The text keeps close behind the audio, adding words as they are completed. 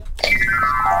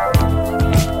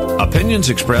Opinions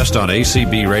expressed on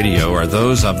ACB Radio are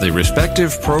those of the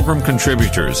respective program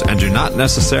contributors and do not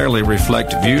necessarily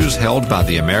reflect views held by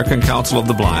the American Council of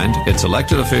the Blind, its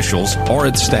elected officials, or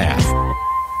its staff.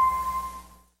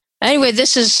 Anyway,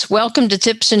 this is Welcome to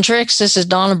Tips and Tricks. This is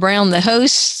Donna Brown, the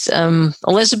host.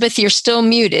 Elizabeth, you're still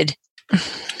muted.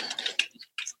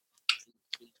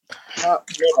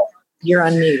 You're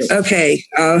unmuted. Okay.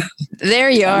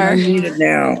 There you are. I'm unmuted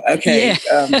now. Okay.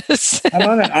 Yes. I'm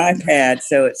on an iPad,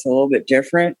 so it's a little bit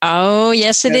different. Oh,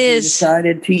 yes, it is. We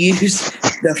decided to use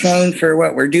the phone for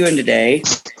what we're doing today.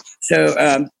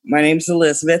 So my name's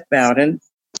Elizabeth Bowden,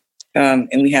 and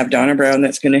we have Donna Brown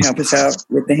that's going to help us out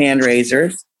with the hand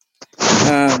raisers.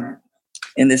 And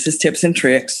this is Tips and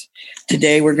Tricks.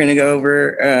 Today we're going to go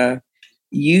over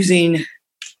using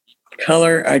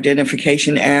color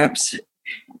identification apps,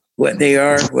 what they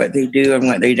are, what they do, and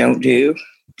what they don't do.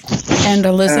 And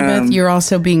Elizabeth, you're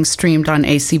also being streamed on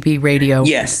ACB Radio.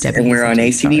 Yes, and we're on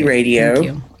ACB Radio. Thank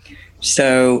you.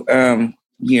 So,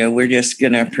 we're just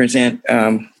going to present,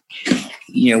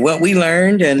 what we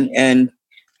learned and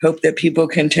hope that people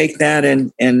can take that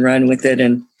and run with it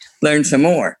and learn some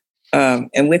more.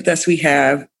 And with us, we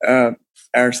have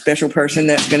our special person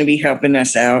that's going to be helping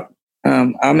us out.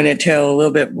 I'm going to tell a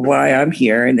little bit why I'm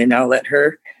here, and then I'll let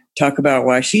her talk about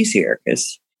why she's here,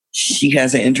 because she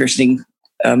has an interesting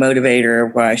motivator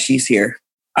of why she's here.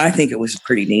 I think it was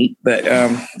pretty neat. But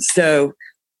so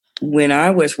when I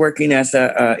was working as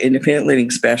a independent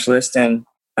living specialist, and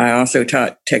I also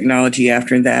taught technology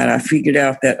after that, I figured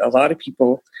out that a lot of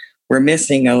people were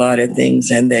missing a lot of things,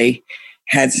 and they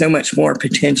had so much more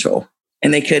potential,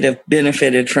 and they could have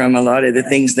benefited from a lot of the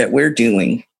things that we're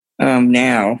doing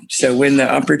now. So when the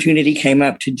opportunity came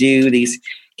up to do these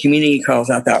community calls,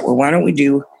 I thought, well, why don't we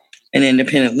do an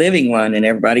independent living one, and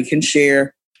everybody can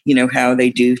share, how they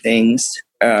do things.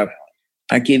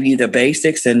 I give you the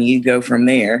basics and you go from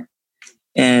there.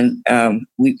 And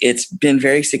it's been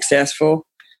very successful.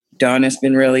 Donna's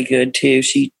been really good too.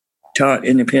 She taught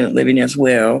independent living as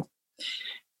well.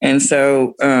 And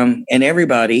so, and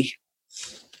everybody,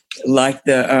 like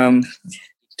the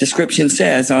description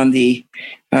says on the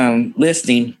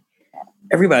listing,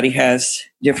 everybody has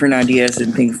different ideas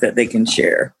and things that they can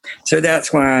share. So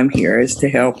that's why I'm here, is to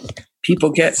help people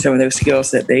get some of those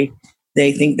skills that they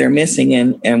think they're missing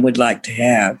and would like to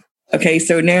have. Okay,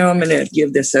 so now I'm going to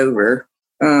give this over.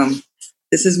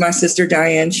 This is my sister,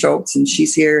 Diane Schultz, and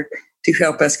she's here to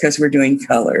help us because we're doing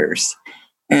colors.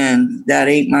 And that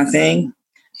ain't my thing.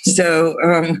 So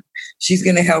she's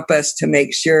going to help us to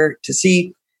make sure to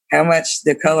see how much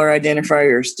the color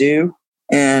identifiers do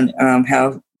and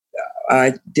how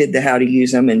I did the how to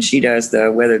use them, and she does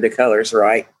the whether the color's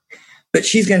right. But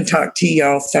she's going to talk to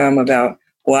y'all some about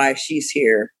why she's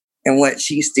here and what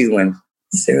she's doing.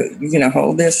 So you're going to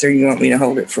hold this, or you want me to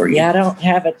hold it for you? Yeah, I don't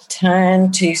have a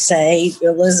ton to say.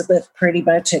 Elizabeth pretty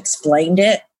much explained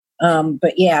it.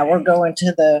 But yeah, we're going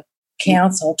to the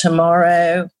council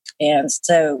tomorrow. And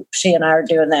so she and I are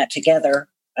doing that together.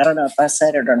 I don't know if I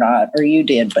said it or not, or you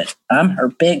did, but I'm her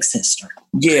big sister.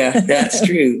 Yeah, that's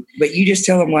true. But you just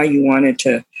tell them why you wanted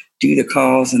to do the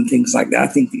calls and things like that. I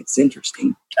think it's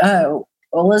interesting. Oh,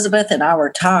 Elizabeth and I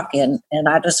were talking, and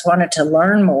I just wanted to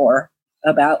learn more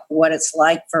about what it's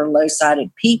like for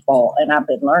low-sighted people. And I've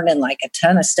been learning like a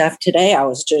ton of stuff today. I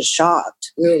was just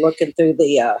shocked. We were looking through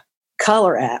the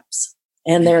color apps,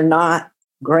 and they're not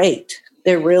great.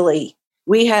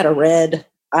 We had a red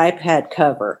iPad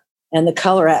cover, and the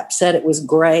color app said it was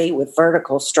gray with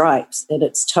vertical stripes, and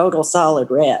it's total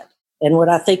solid red. And what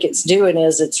I think it's doing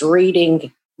is it's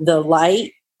reading the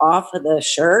light off of the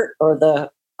shirt or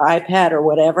the iPad or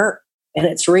whatever, and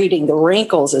it's reading the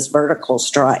wrinkles as vertical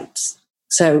stripes.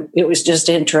 So it was just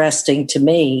interesting to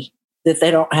me that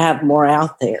they don't have more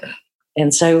out there.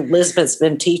 And so Elizabeth's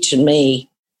been teaching me,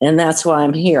 and that's why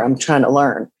I'm here. I'm trying to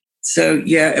learn. So,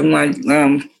 yeah,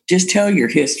 and just tell your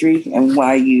history and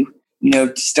why you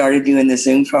started doing the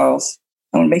Zoom calls.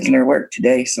 I'm making her work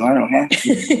today, so I don't have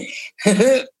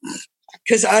to.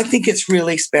 Because I think it's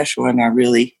really special, and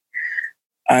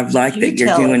I've liked that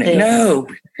you're doing it. No,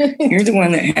 you're the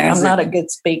one that has I'm not a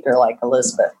good speaker like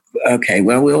Elizabeth. Okay,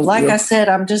 well, I said,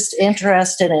 I'm just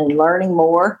interested in learning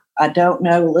more. I don't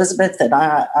know Elizabeth, that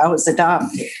I was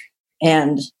adopted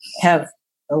and have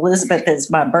Elizabeth as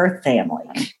my birth family.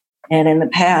 And in the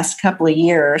past couple of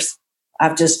years,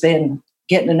 I've just been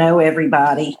getting to know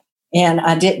everybody, and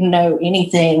I didn't know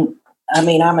anything. I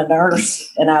mean, I'm a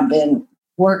nurse, and I've been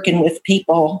working with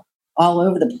people all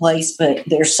over the place, but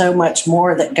there's so much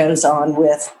more that goes on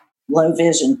with low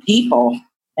vision people,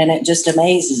 and it just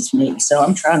amazes me. So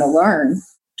I'm trying to learn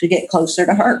to get closer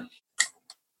to her.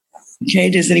 Okay,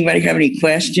 does anybody have any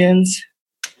questions?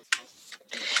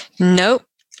 Nope.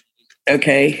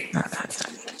 Okay. I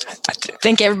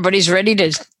think everybody's ready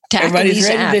to tackle these apps. Everybody's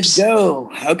ready to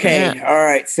go. Okay. Yeah. All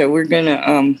right. So we're going to,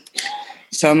 I'm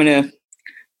going to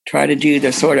try to do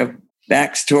the sort of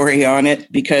backstory on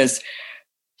it, because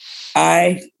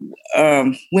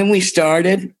when we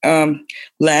started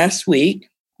last week,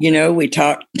 we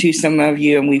talked to some of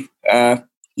you, and we've, I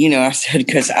said,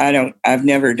 because I've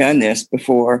never done this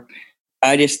before.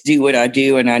 I just do what I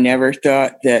do, and I never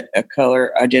thought that a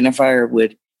color identifier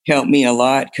would help me a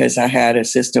lot, because I had a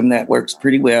system that works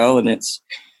pretty well, and it's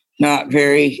not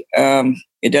very,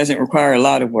 it doesn't require a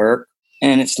lot of work,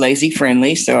 and it's lazy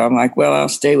friendly. So I'm like, well, I'll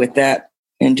stay with that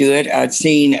and do it. I'd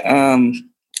seen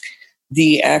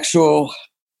the actual,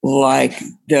 like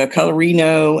the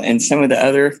Colorino and some of the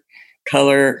other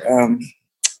color,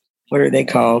 what are they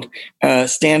called?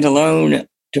 Standalone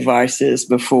devices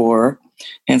before,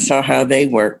 and saw how they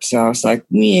worked. So I was like,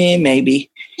 yeah,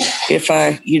 maybe if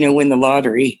I, win the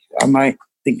lottery, I might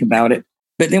think about it.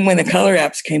 But then when the color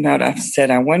apps came out, I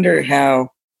said, I wonder how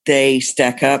they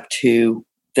stack up to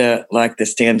the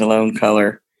standalone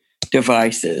color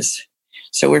devices.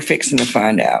 So we're fixing to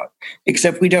find out,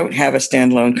 except we don't have a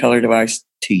standalone color device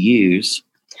to use.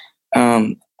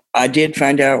 I did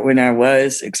find out when I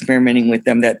was experimenting with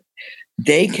them that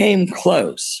they came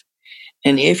close.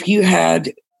 And if you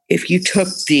took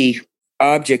the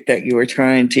object that you were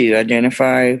trying to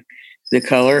identify the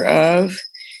color of,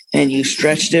 and you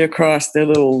stretched it across the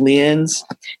little lens,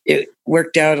 it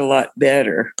worked out a lot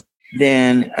better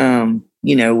than,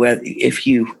 if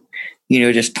you,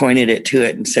 just pointed it to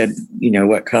it and said,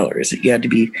 what color is it? You had to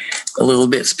be a little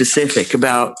bit specific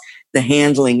about the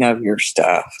handling of your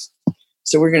stuff.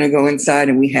 So we're going to go inside,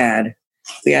 and we had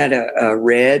a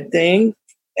red thing,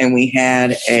 and we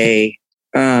had a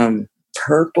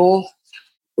purple.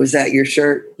 Was that your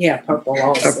shirt? Yeah, purple.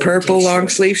 A purple long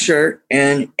sleeve shirt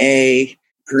and a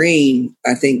green,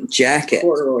 I think, jacket.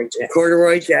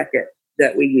 Corduroy jacket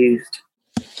that we used.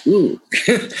 Ooh.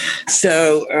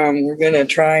 So we're going to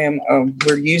try them.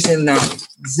 We're using the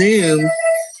Zoom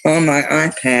on my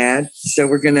iPad.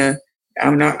 So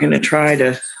I'm not going to try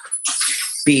to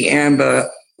be AMBA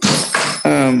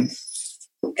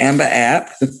app.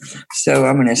 So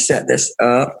I'm going to set this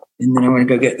up, and then I'm going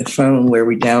to go get the phone where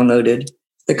we downloaded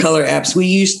the color apps. We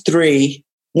used 3.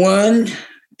 One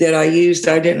that I used,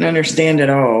 I didn't understand at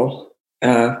all.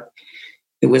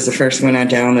 It was the first one I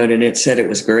downloaded. It said it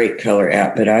was a great color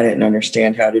app, but I didn't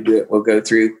understand how to do it. We'll go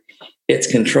through its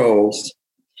controls.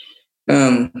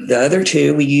 The other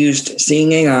 2, we used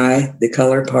Seeing AI, the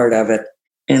color part of it.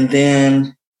 And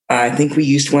then I think we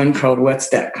used one called What's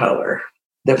That Color?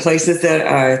 The places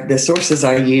the sources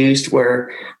I used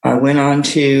were, I went on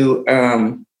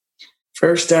to,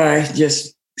 first I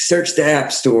just searched the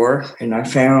App Store, and I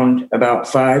found about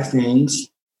 5 things.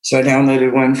 So I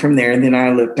downloaded one from there, and then I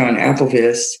looked on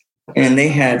AppleVis, and they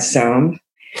had some,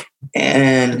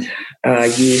 and I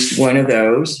used one of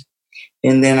those.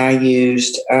 And then I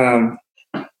used,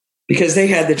 because they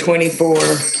had the 24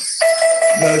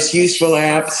 most useful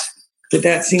apps, but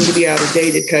that seemed to be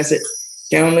outdated because it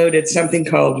downloaded something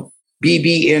called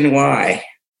BBNY,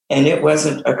 and it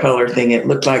wasn't a color thing. It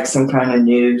looked like some kind of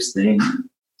news thing.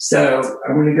 So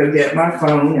I'm going to go get my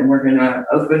phone, and we're going to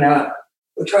open up.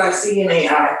 We'll try Seeing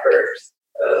AI first.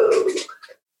 Oh,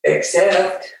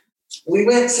 except we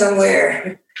went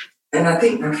somewhere, and I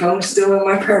think my phone's still in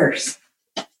my purse.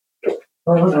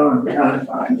 Hold on, I gotta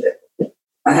find it.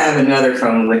 I have another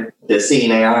phone with the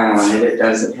Seeing AI on it. It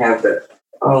doesn't have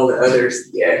all the others.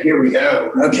 Yeah, here we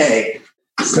go. Okay,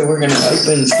 so we're going to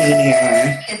open Seeing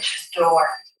AI. Pinterest door.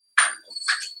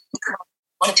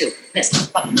 1 of 2.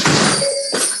 Missed. Button.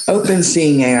 Open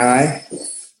Seeing AI.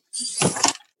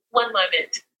 1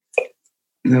 moment.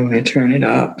 I'm going to turn it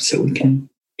up so we can,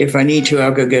 if I need to,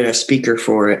 I'll go get a speaker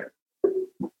for it.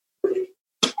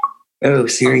 Oh,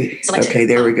 Siri. Okay,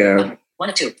 there we go. 1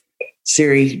 of 2.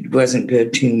 Siri wasn't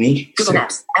good to me. Google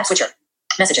Maps. App switcher.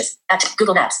 Messages. Active.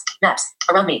 Google Maps. Maps.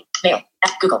 Around me. Mail.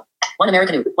 App. Google. One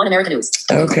American News.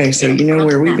 Okay, so you know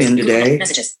where we've been today.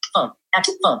 Messages. Phone.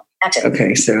 Active. Phone. Active.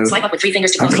 Okay, so swipe up with 3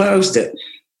 fingers to close. I closed it.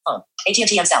 Phone.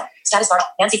 AT&T MCell. Status bar.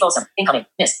 Nancy Folsom. Incoming.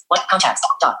 Miss. What? Contacts.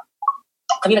 Dot.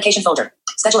 Communication folder.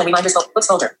 Schedule and reminders. Books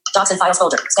folder. Docs and files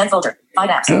folder. Scan folder. 5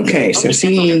 apps. Okay, so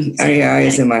Seeing AI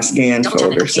is in my scan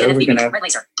folder. So we're going to. Red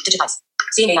laser. Digitize.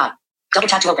 Seeing AI. Double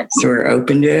tap to open. So we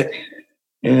opened it.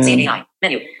 Seeing AI.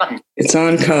 Menu. Button. It's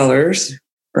on colors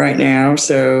right now.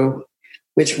 So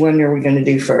which one are we going to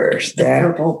do first? That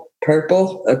purple.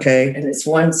 Purple? Okay. And it's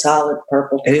one solid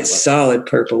purple. And it's solid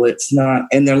purple. It's not.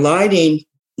 And the lighting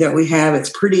that we have, it's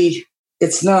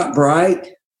it's not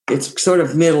bright. It's sort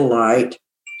of middle light.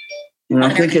 And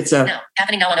I think it's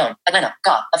happening now unknown. Atlanta.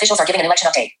 God. Officials are giving an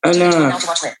election update. Now to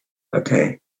watch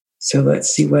okay. So let's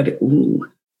see what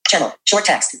Channel. Short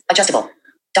text. Adjustable.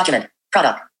 Document.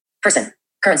 Product. Person.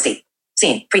 Currency.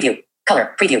 Scene. Preview.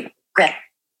 Color. Preview. Gray.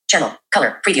 Channel.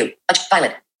 Color. Preview.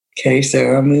 Violet. Okay,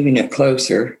 so I'm moving it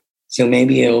closer. So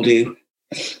maybe it'll do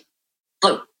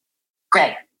blue.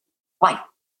 Gray. White.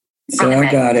 So I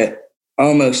got it.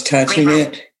 Almost touching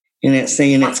it. And it's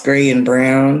saying it's gray and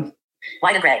brown.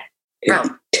 White and gray.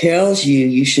 Brown. It tells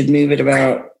you should move it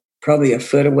about probably a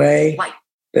foot away. White.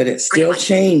 But it's still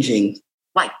changing.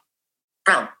 White.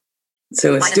 Brown.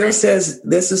 So it still says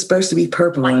this is supposed to be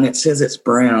purple and it says it's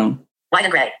brown. White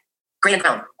and gray. Gray and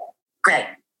brown. Gray.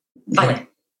 Violet.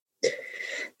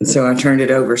 And so I turned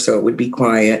it over so it would be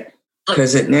quiet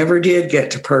because it never did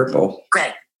get to purple.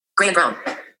 Gray. Gray and brown.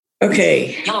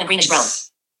 Okay. Yellow and greenish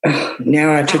brown.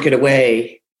 Now I took it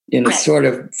away and it's sort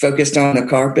of focused on the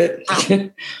carpet.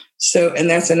 So, and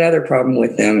that's another problem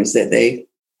with them is that they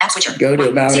go to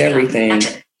about everything.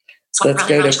 Let's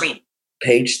go to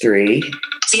page 3.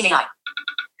 CMAI.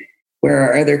 Where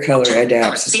our other color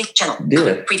adapts. Channel.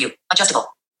 Preview. Adjustable.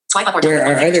 Swipe upward. Where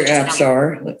our other apps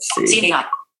are. Let's see. CMAI.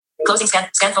 Closing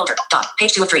scan folder. Dot.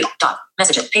 Page 2 of 3. Dot.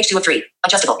 Messages. Page 2 of 3.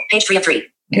 Adjustable. Page 3 of 3.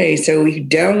 Okay, so we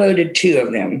downloaded 2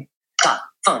 of them. Dot.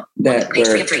 Phone. That page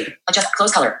 3 of 3. Adjust.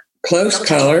 Close color. Close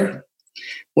color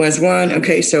was one.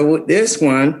 Okay, so this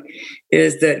one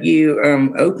is that you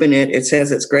open it. It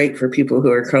says it's great for people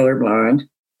who are colorblind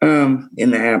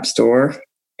in the App Store.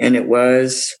 And that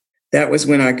was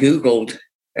when I Googled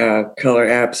color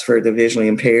apps for the visually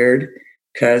impaired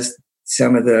because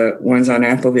some of the ones on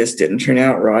AppleVis didn't turn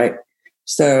out right.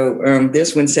 So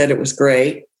this one said it was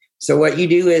great. So what you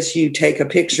do is you take a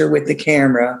picture with the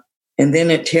camera and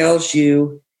then it tells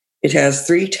you it has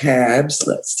 3 tabs.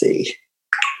 Let's see.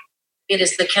 It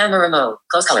is the camera mode.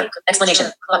 Close color.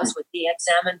 Explanation. Close with the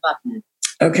examine button.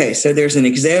 Okay, so there's an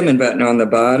examine button on the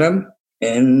bottom.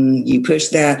 And you push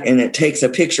that and it takes a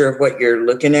picture of what you're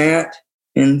looking at.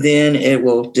 And then it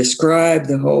will describe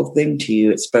the whole thing to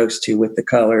you. It's supposed to with the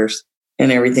colors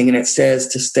and everything. And it says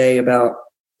to stay it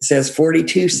says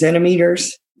 42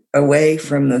 centimeters away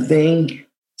from the thing.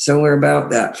 So we're about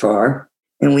that far.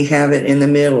 And we have it in the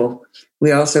middle.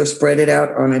 We also spread it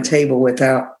out on a table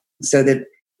so that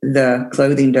the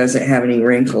clothing doesn't have any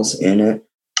wrinkles in it.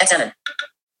 Examine.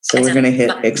 So we're going to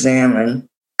hit examine.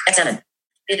 Examine.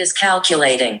 It is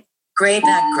calculating gray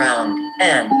background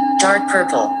and dark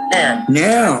purple and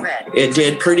now red. It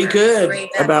did pretty good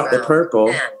about the purple.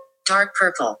 And dark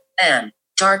purple and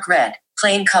dark red.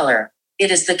 Plain color.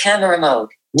 It is the camera mode.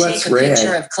 What's Take a red?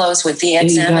 picture of close with the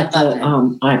examine button.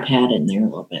 The iPad in there a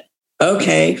little bit.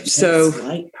 Okay, so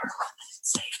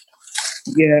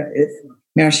yeah.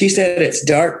 Now she said it's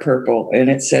dark purple, and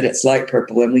it said it's light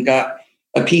purple, and we got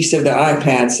a piece of the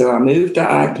iPad. So I moved the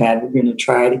iPad. We're going to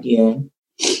try it again.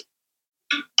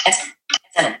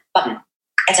 Examine button.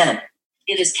 Examine.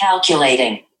 It is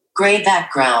calculating gray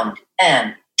background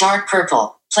and dark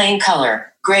purple. Plain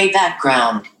color. Gray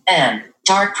background and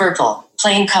dark purple.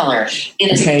 Plain color.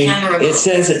 It is the camera. It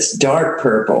says it's dark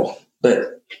purple,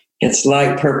 but it's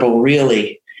light purple,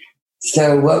 really.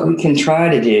 So what we can try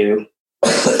to do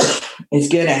is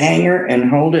get a hanger and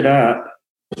hold it up.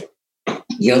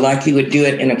 Like you would do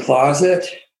it in a closet.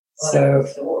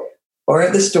 Or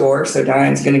at the store. So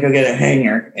Diane's going to go get a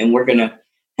hanger and we're going to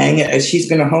hang it as she's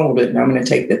going to hold it. And I'm going to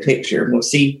take the picture and we'll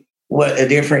see what a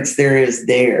difference there is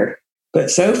there. But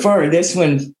so far, this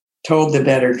one told the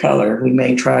better color. We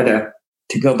may try to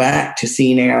go back to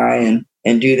CNAI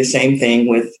and do the same thing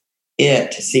with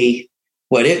it to see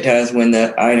what it does when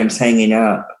the item's hanging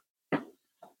up.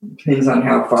 Depends on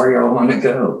how far y'all want to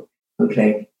go.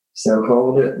 Okay, so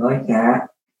hold it like that.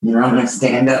 And I'm going to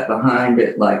stand up behind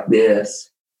it like this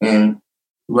and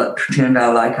pretend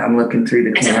I'm looking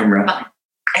through the camera.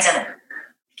 Examine.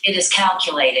 It is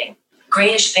calculating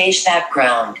grayish beige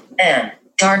background and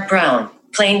dark brown.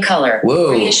 Plain color. Whoa.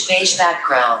 Grayish beige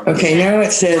background. Okay, now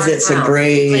it says it's a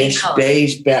grayish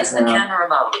beige background. It's the camera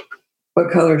mode.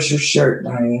 What color's your shirt,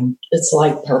 Diane? It's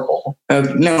light purple. Oh,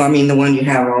 no, I mean the one you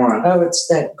have on. Oh, it's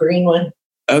that green one.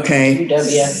 Okay.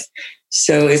 UW.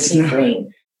 So it's not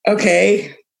green.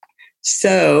 Okay.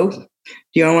 So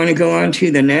do y'all want to go on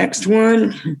to the next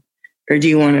one? Or do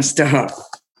you want to stop?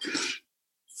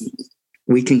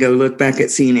 We can go look back at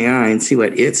CNAI and see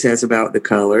what it says about the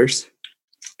colors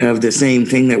of the same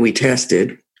thing that we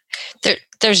tested.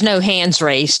 There's no hands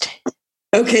raised.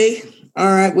 Okay. All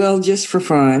right. Well, just for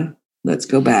fun, let's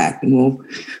go back and we'll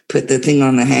put the thing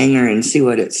on the hanger and see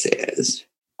what it says.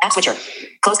 App switcher.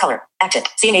 Close color. Active.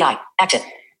 CNAI. Active.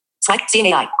 Swipe.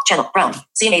 CMAI. Channel. Brown.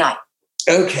 CMAI.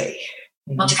 Okay.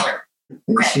 Multicolor.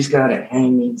 And she's got it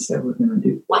hanging, so we're going to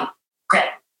do White. Gray.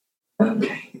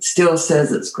 Okay. It still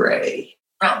says it's gray.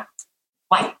 Brown.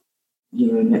 White.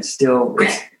 Yeah, and it's still Gray.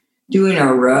 it's doing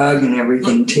our rug and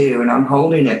everything too. And I'm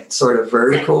holding it sort of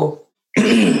vertical,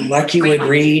 like you would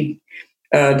read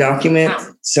a document.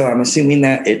 So I'm assuming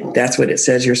that that's what it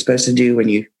says you're supposed to do when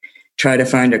you try to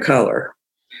find a color.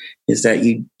 Is that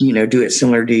you do it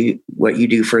similar to what you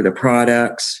do for the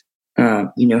products.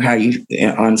 How you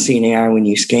on CNAI when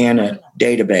you scan a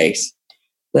database.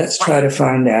 Let's try to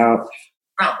find out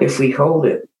if we hold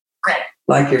it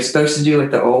like you're supposed to do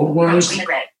with the old ones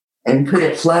and put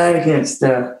it flat against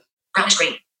the brownish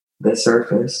green, the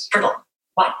surface. purple,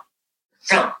 white,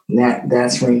 brown,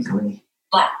 That's wrinkly.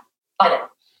 black, violet,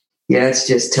 Yeah, it's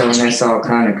just telling us all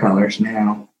kind of colors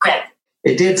now. gray,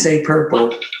 It did say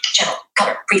purple. channel,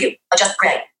 color, preview, adjust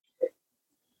gray,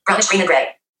 brownish green and gray,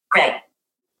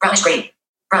 brownish green,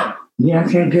 brown, Yeah,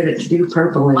 I can't get it to do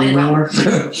purple anymore.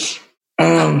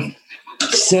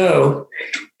 So,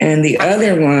 and the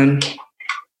other one,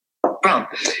 brown,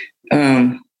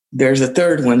 there's a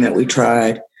third one that we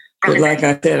tried. But like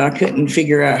I said, I couldn't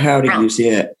figure out how to use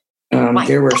it.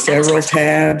 There were several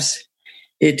tabs.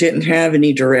 It didn't have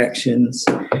any directions.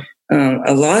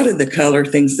 A lot of the color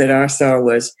things that I saw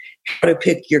was how to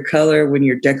pick your color when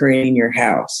you're decorating your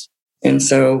house. And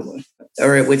so,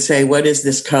 or it would say, what is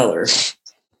this color?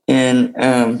 And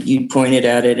you pointed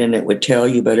at it and it would tell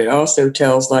you, but it also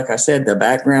tells, like I said, the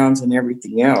backgrounds and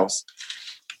everything else.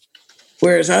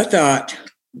 Whereas I thought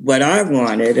what I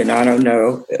wanted, and I don't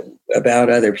know about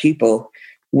other people,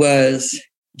 was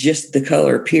just the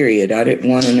color, period. I didn't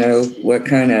want to know what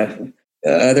kind of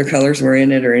other colors were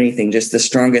in it or anything, just the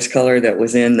strongest color that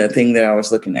was in the thing that I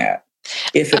was looking at,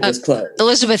 if it was close.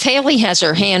 Elizabeth, Haley has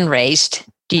her hand raised.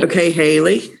 Okay,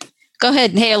 Haley. Go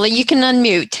ahead, Haley. You can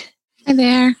unmute. Hi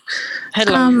there.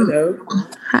 Hello. Hello.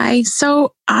 Hi.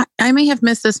 So I may have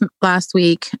missed this last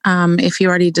week if you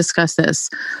already discussed this.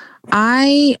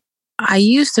 I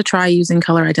used to try using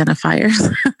color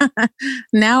identifiers.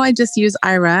 Now I just use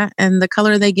Aira, and the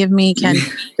color they give me can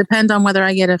depend on whether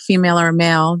I get a female or a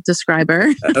male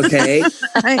describer. Okay.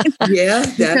 Right? Yeah.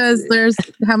 Because there's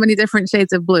how many different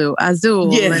shades of blue,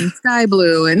 azul and sky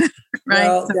blue, and right.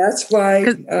 Well, that's why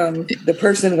the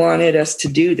person wanted us to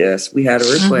do this. We had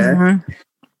a request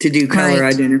to do color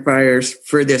identifiers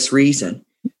for this reason.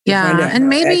 Yeah, and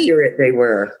maybe accurate they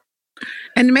were.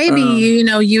 And maybe,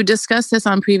 you discussed this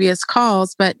on previous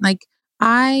calls, but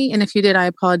and if you did, I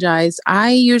apologize.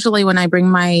 I usually, when I bring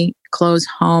my clothes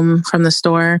home from the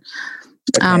store,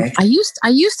 I used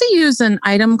to use an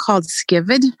item called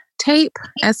Skivid tape,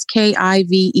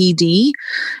 Skived.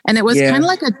 And it was kind of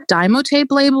like a Dymo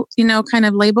tape label, kind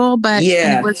of label, but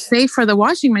and it was safe for the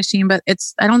washing machine, but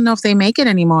I don't know if they make it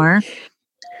anymore.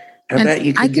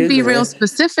 I could be real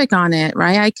specific on it,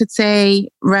 right? I could say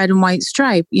red and white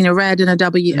stripe, red and a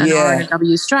W, an R and a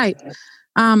W stripe.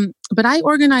 But I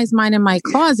organize mine in my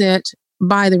closet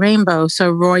by the rainbow. So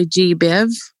Roy G.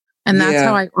 Biv. And that's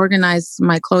how I organize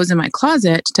my clothes in my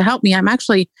closet to help me. I'm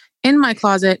actually in my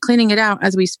closet cleaning it out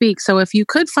as we speak. So if you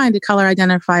could find a color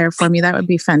identifier for me, that would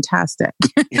be fantastic.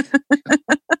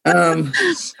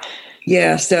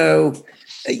 So...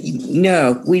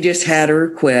 No, we just had a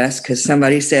request because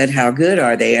somebody said, how good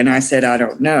are they? And I said, I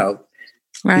don't know.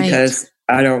 Right. Because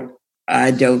I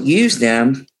don't use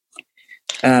them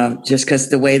just because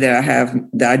the way that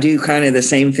I do kind of the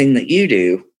same thing that you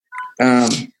do.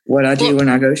 What I do when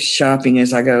I go shopping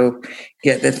is I go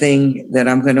get the thing that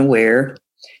I'm going to wear.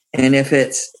 And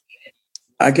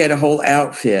I get a whole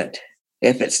outfit.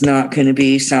 If it's not going to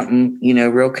be something,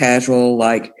 real casual,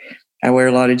 like I wear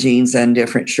a lot of jeans and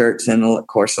different shirts, and of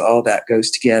course, all that goes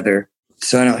together.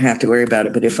 So I don't have to worry about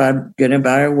it. But if I'm going to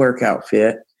buy a work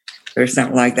outfit or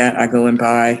something like that, I go and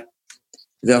buy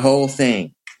the whole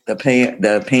thing, the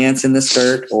pants and the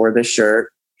skirt or the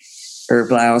shirt or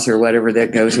blouse or whatever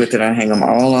that goes with it. I hang them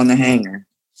all on the hanger.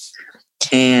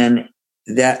 And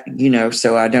that,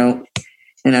 so I don't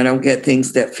get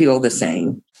things that feel the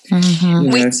same,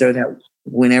 so that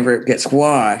whenever it gets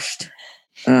washed,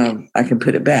 I can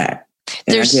put it back.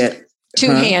 And there's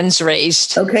two hands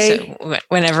raised. Okay. So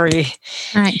whenever you.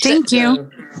 All right. Thank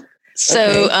you.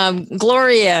 So,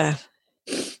 Gloria.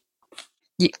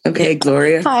 Okay,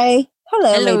 Gloria. Hi.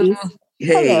 Hello, ladies.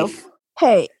 Hey. Hello.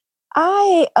 Hey.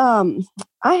 I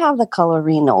have the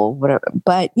colorino, whatever,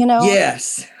 but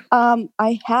Yes.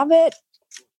 I have it,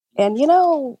 and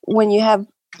when you have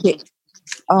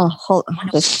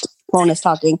this phone is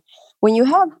talking. When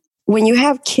you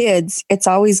have kids, it's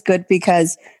always good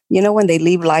because when they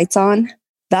leave lights on,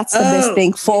 That's the best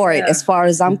thing for it, as far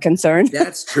as I'm concerned.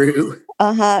 That's true.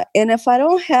 And if I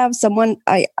don't have someone,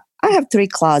 I have 3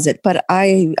 closets, but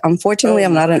unfortunately,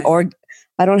 I'm not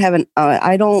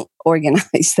I don't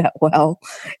organize that well.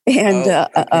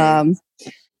 And,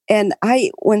 and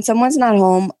when someone's not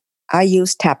home, I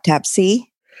use TapTapSee,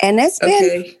 and it's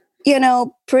been,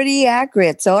 pretty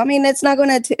accurate. So, I mean, it's not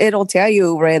going to, it'll tell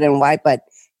you red and white, but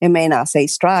it may not say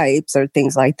stripes or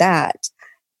things like that.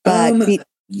 But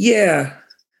yeah.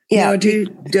 Now,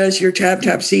 does your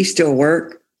TapTapSee still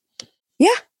work? Yeah.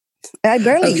 I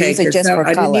barely use it just for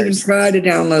colors. I didn't even try to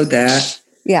download that.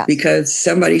 Yeah. Because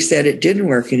somebody said it didn't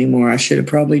work anymore. I should have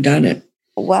probably done it.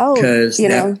 Well,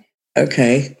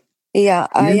 okay. Yeah.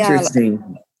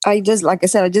 Interesting. I just, like I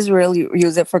said, I just really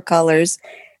use it for colors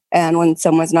and when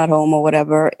someone's not home or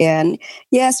whatever. And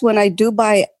yes, when I do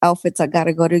buy outfits, I got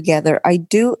to go together. I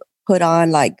do put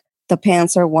on like the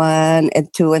pants are 1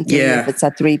 and 2 and 3 if it's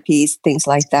a 3-piece, things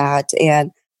like that.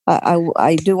 And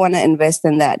I do want to invest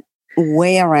in that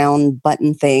way around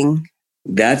button thing.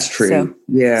 That's true.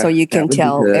 So you can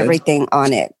tell everything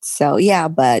on it. So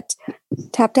but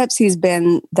TapTapSee's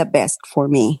been the best for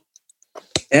me.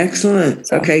 Excellent.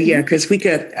 So, okay, because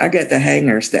I got the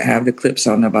hangers that have the clips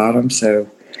on the bottom, so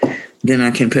then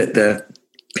I can put the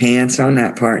pants on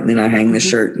that part, and then I hang the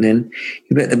shirt, and then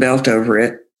you put the belt over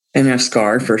it, and a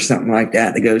scarf or something like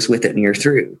that goes with it, and you're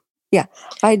through. Yeah,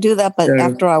 I do that, but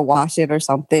after I wash it or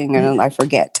something, and I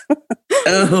forget.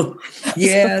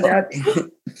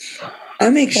 I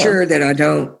make sure that I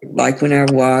don't, like when I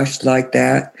wash like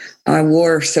that, I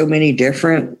wore so many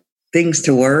different things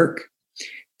to work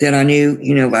that I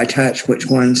knew, by touch, which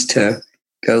ones to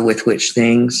go with which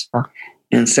things.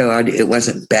 And so it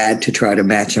wasn't bad to try to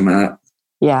match them up.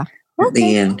 Yeah. At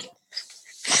the end.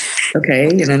 Okay.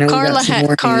 And I know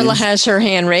Carla has her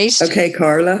hand raised. Okay,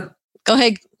 Carla. Go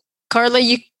ahead. Carla,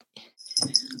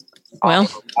 well,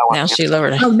 now she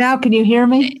lowered it. Oh, now can you hear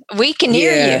me? We can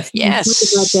hear you. Yes.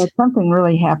 Something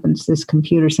really happens to this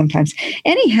computer sometimes.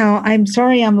 Anyhow, I'm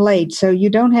sorry I'm late, so you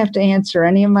don't have to answer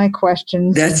any of my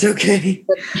questions. That's okay.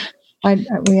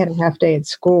 We had a half day at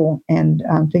school, and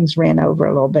things ran over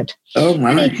a little bit. Oh,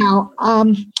 my. Anyhow,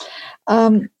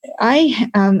 I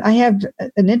have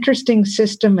an interesting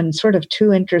system and sort of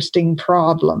 2 interesting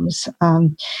problems.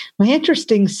 My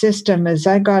interesting system is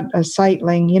I got a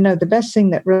Sightling. The best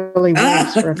thing that really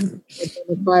works for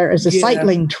a fire is a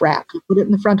Sightling trap. You put it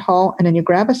in the front hall, and then you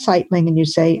grab a Sightling and you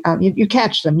say, you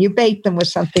catch them, you bait them with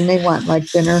something they want, like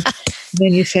dinner. And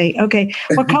then you say, okay,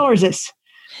 what color is this?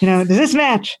 Does this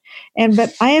match?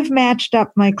 But I have matched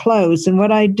up my clothes, and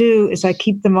what I do is I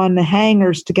keep them on the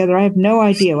hangers together. I have no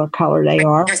idea what color they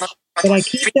are, but I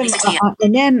keep them,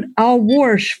 and then I'll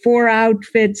wash 4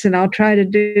 outfits, and I'll try to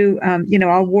do,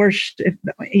 I'll wash,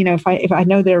 if I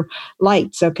know they're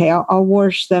lights, okay, I'll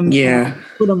wash them,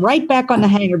 put them right back on the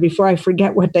hanger before I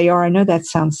forget what they are. I know that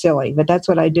sounds silly, but that's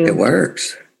what I do. It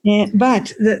works.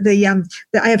 But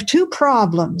I have 2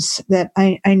 problems that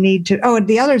I need to. Oh, and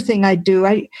the other thing I do,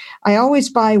 I always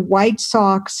buy white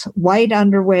socks, white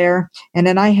underwear, and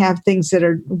then I have things that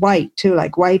are white too,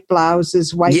 like white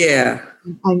blouses, white. Yeah.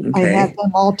 I have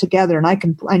them all together, and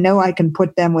I know I can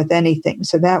put them with anything,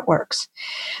 so that works.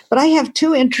 But I have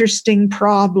 2 interesting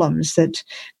problems that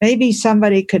maybe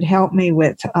somebody could help me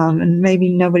with, and maybe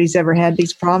nobody's ever had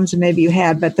these problems, and maybe you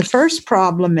had. But the first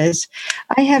problem is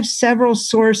I have several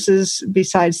sources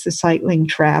besides the Sightling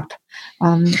trap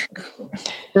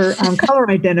for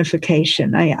color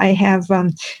identification. I have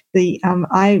the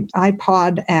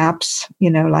iPod apps,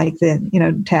 like the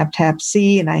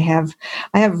TapTapSee, and I have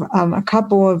a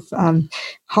couple of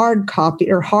hard copy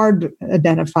or hard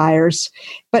identifiers,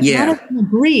 but none of them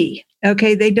agree.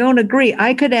 Okay, they don't agree.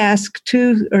 I could ask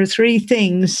 2 or 3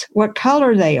 things, what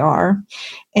color they are,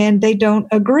 and they don't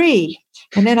agree.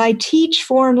 And then I teach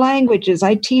foreign languages.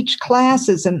 I teach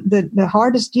classes, and the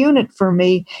hardest unit for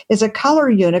me is a color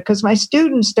unit because my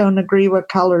students don't agree what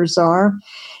colors are.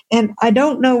 And I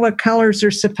don't know what colors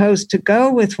are supposed to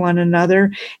go with one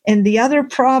another. And the other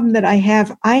problem that I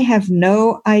have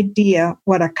no idea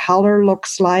what a color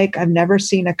looks like. I've never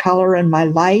seen a color in my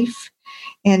life.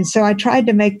 And so I tried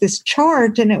to make this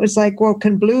chart, and it was like, well,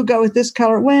 can blue go with this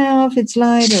color? Well, if it's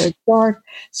light or it's dark.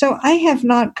 So I have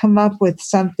not come up with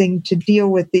something to deal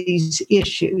with these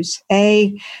issues.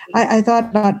 I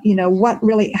thought about,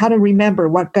 how to remember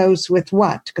what goes with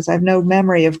what, because I have no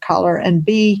memory of color, and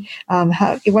B,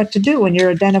 what to do when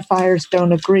your identifiers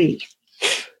don't agree.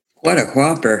 What a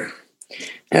whopper.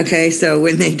 Okay, so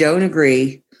when they don't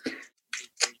agree,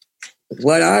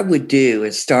 what I would do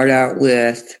is start out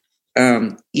with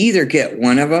either get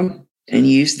one of them and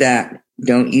use that,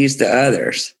 don't use the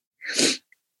others.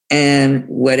 and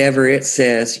whatever it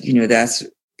says, that's,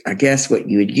 I guess, what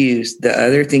you would use. The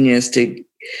other thing is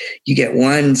you get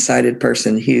one-sided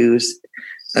person whose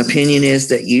opinion is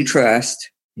that you trust,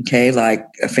 okay, like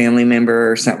a family member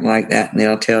or something like that, and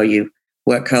they'll tell you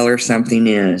what color something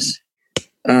is.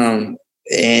 And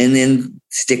then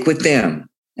stick with them,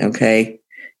 okay?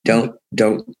 Don't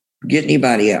get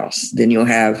anybody else. Then you'll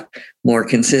have more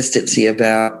consistency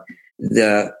about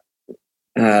the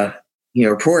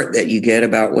report that you get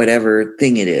about whatever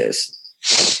thing it is.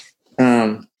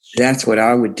 That's what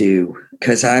I would do,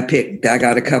 because I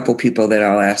got a couple people that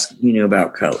I'll ask,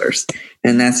 about colors,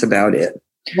 and that's about it.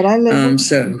 But I live, and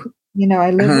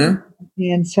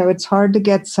so it's hard to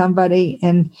get somebody.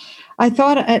 And I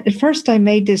thought at first I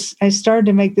started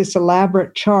to make this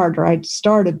elaborate chart, or I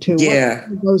started to. Yeah.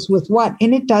 What goes with what?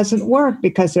 And it doesn't work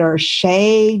because there are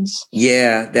shades.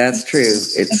 Yeah, that's true.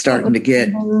 It's starting to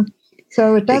get,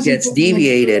 so it gets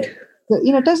deviated.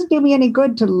 It doesn't do me any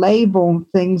good to label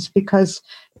things because,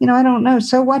 I don't know.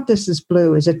 So what? This is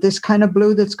blue. Is it this kind of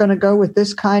blue that's going to go with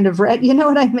this kind of red? You know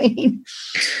what I mean?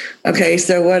 Okay.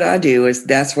 So what I do is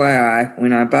that's why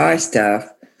when I buy stuff,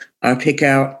 I pick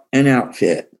out an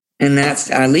outfit, and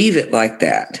I leave it like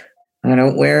that. I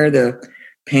don't wear the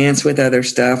pants with other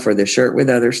stuff or the shirt with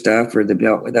other stuff or the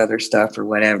belt with other stuff or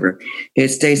whatever. It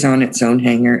stays on its own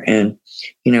hanger. And,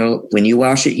 when you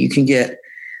wash it, you can get,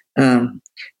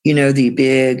 the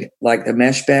big, like the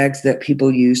mesh bags that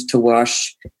people use to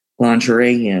wash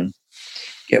lingerie in.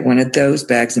 Get one of those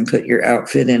bags and put your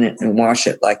outfit in it and wash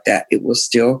it like that. It will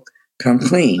still come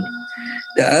clean.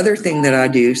 The other thing that I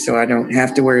do, so I don't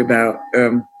have to worry about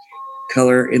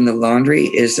color in the laundry,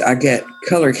 is I get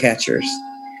color catchers.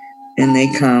 And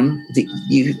they come,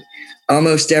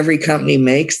 almost every company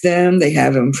makes them. They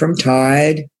have them from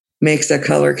Tide, makes a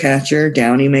color catcher.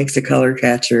 Downy makes a color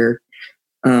catcher.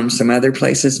 Some other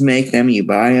places make them. You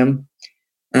buy them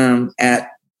at,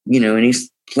 any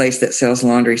place that sells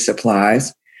laundry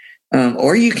supplies.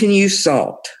 Or you can use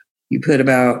salt. You put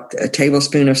about a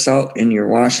tablespoon of salt in your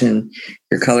wash and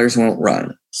your colors won't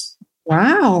run.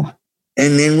 Wow.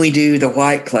 And then we do the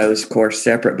white clothes, of course,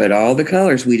 separate, but all the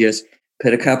colors, we just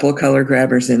put a couple of color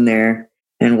grabbers in there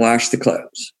and wash the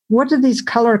clothes. What do these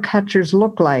color catchers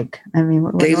look like? I mean,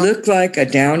 they look like a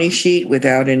Downy sheet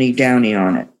without any Downy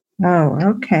on it. Oh,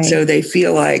 okay. So they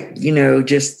feel like,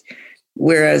 just,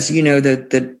 whereas,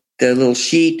 the little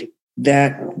sheet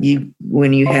that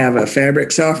when you have a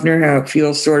fabric softener, how it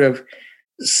feels sort of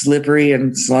slippery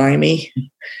and slimy,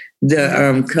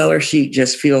 the color sheet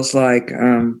just feels like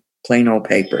plain old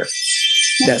paper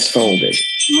that's folded.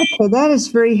 Okay, that is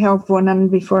very helpful. And then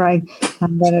before I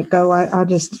let it go, I'll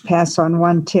just pass on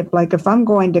one tip. Like if I'm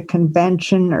going to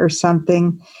convention or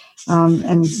something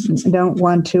and don't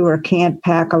want to or can't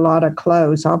pack a lot of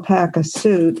clothes, I'll pack a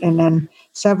suit and then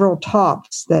several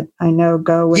tops that I know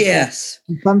go with yes,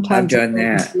 it. Sometimes I've done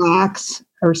that. Slacks,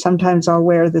 or sometimes I'll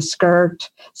wear the skirt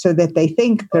so that they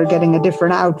think they're getting a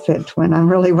different outfit when I'm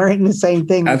really wearing the same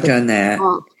thing. I've done that.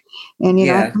 Top. And,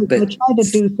 I try to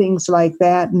do things like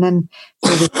that. And then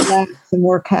for the slacks, the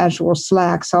more casual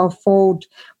slacks, I'll fold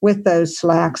with those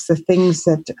slacks the things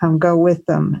that go with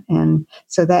them. And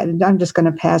so that I'm just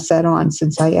going to pass that on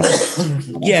since I asked.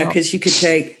 Yeah, because you could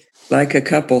take like a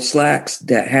couple slacks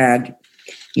that had,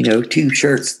 2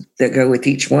 shirts that go with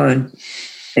each one,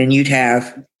 and you'd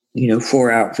have,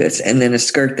 4 outfits, and then a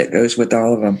skirt that goes with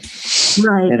all of them.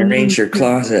 Right. And arrange your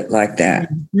closet like that.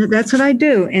 That's what I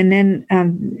do. And then,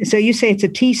 so you say it's a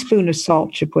teaspoon of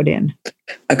salt you put in?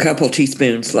 A couple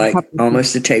teaspoons, like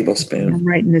almost a tablespoon. I'm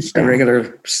writing this down. A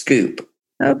regular scoop.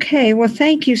 Okay. Well,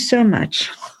 thank you so much.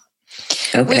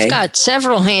 Okay. We've got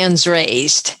several hands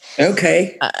raised.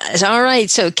 Okay. All right.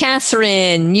 So,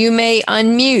 Catherine, you may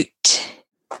unmute.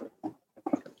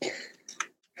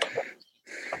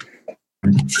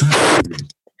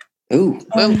 Ooh.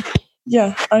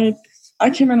 Yeah, I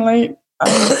came in late.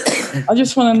 I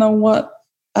just want to know what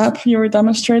app you were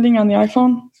demonstrating on the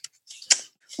iPhone.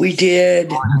 We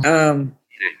did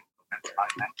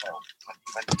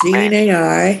Seeing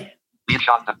AI,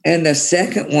 and the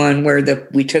second one where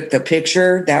we took the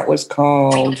picture, that was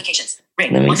called.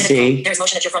 Ring. Let me see. There's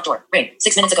motion at your front door. Ring.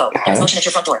 6 minutes ago. There's motion at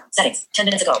your front door. Settings. 10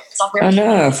 minutes ago. Software.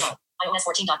 Enough. iOS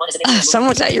 14.1 is available.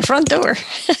 Someone's at your front door.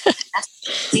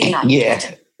 Yeah.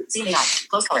 CLAI.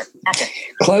 Close color. Active.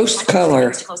 Close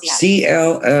color. CLOSE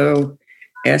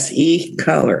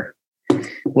color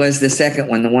was the second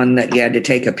one, the one that you had to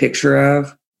take a picture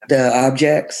of the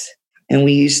objects, and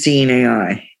we used Seeing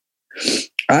AI.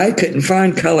 I couldn't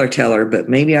find Color Teller, but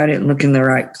maybe I didn't look in the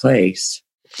right place.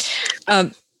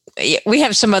 We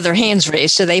have some other hands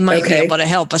raised, so they might be able to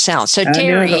help us out. So,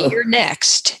 Terry, you're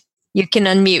next. You can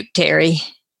unmute, Terry.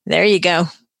 There you go.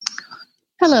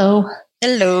 Hello.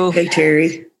 Hello. Hey,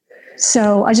 Terry.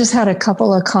 So I just had a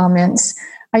couple of comments.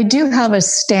 I do have a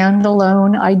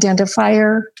standalone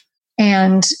identifier,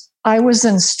 and I was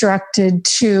instructed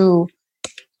to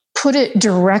put it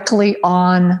directly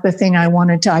on the thing I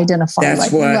wanted to identify.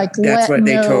 That's what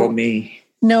they told me.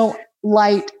 No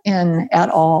light in at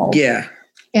all. Yeah.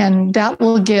 And that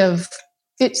will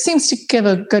it seems to give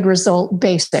a good result,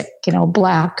 basic,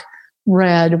 black,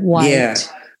 red, white. Yeah.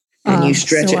 And you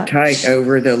stretch it tight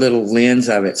over the little lens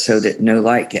of it so that no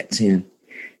light gets in.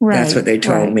 Right. That's what they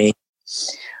told me.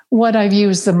 What I've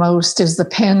used the most is the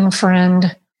Pen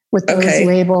Friend with those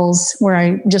labels, where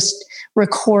I just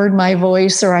record my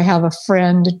voice, or I have a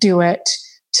friend do it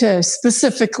to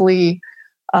specifically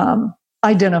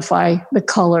identify the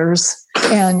colors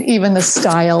and even the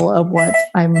style of what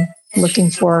I'm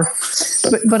looking for.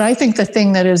 But I think the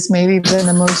thing that has maybe been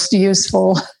the most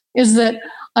useful is that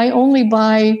I only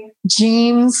buy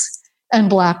jeans and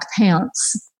black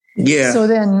pants. Yeah. So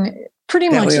then pretty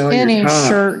much any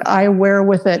shirt I wear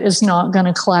with it is not going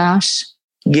to clash.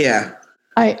 Yeah.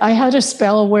 I had a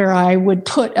spell where I would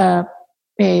put a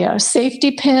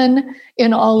safety pin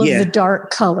in all of the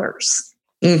dark colors.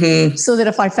 Mm-hmm. So that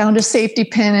if I found a safety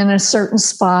pin in a certain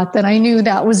spot, then I knew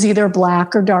that was either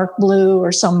black or dark blue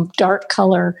or some dark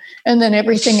color. And then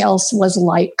everything else was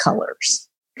light colors.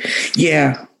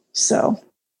 Yeah. So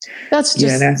that's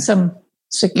just some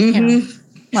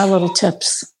my little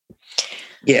tips.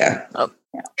 Yeah. Oh.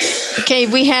 Okay,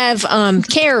 we have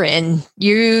Karen.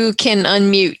 You can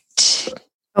unmute.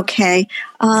 Okay.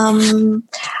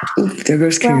 There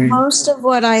goes Karen. Well, most of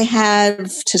what I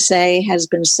have to say has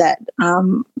been said.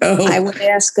 I would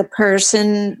ask a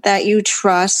person that you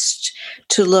trust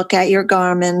to look at your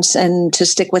garments and to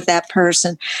stick with that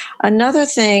person. Another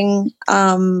thing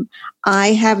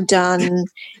I have done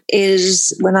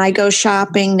is when I go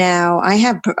shopping now, I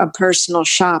have a personal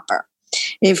shopper.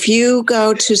 If you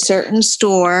go to certain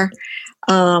store,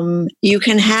 you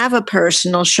can have a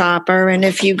personal shopper, and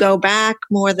if you go back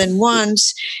more than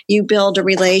once, you build a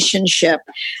relationship.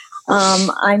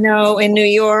 I know in New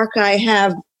York, I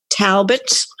have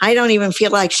Talbots. I don't even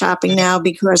feel like shopping now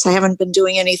because I haven't been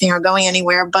doing anything or going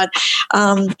anywhere. But,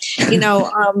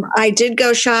 I did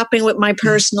go shopping with my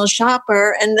personal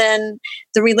shopper, and then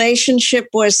the relationship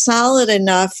was solid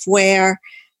enough where,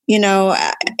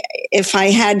 if I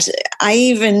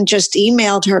even just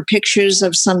emailed her pictures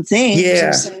of some things.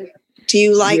 Yeah. Said, do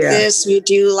you like this?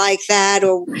 Do you like that?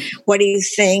 Or what do you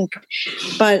think?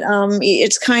 But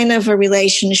it's kind of a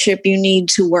relationship you need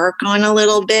to work on a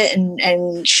little bit,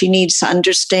 and she needs to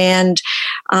understand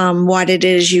what it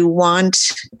is you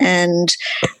want.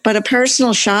 But a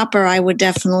personal shopper, I would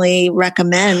definitely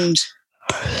recommend.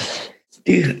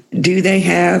 Do they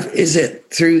have, is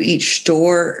it through each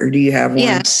store, or do you have one?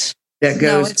 Yes. That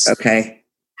goes, okay.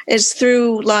 It's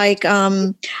through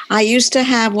I used to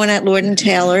have one at Lord &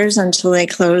 Taylor's until they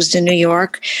closed in New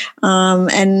York.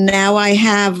 And now I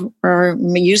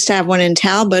used to have one in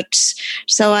Talbot's.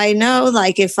 So I know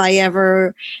if I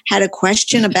ever had a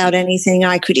question about anything,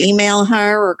 I could email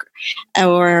her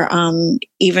or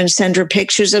even send her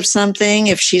pictures of something.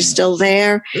 If she's still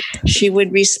there, she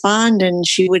would respond and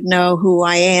she would know who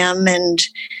I am and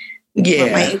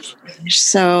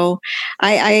so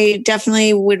I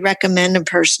definitely would recommend a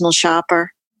personal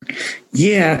shopper.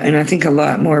 Yeah, and I think a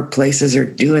lot more places are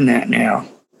doing that now.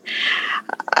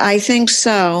 I think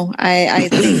so. I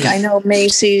think I know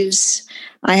Macy's.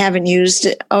 I haven't used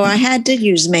it. Oh, did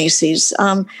use Macy's.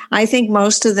 I think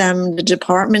most of them, the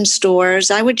department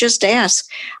stores, I would just ask.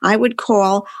 I would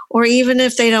call, or even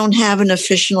if they don't have an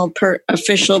official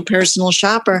personal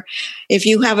shopper, if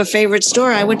you have a favorite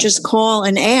store, I would just call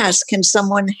and ask, can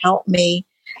someone help me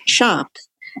shop?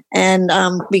 And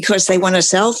because they want to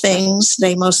sell things,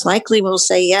 they most likely will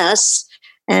say yes.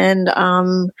 And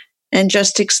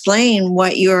just explain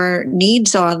what your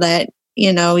needs are, that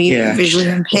you're visually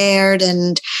impaired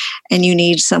and you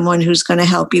need someone who's going to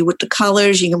help you with the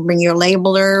colors. You can bring your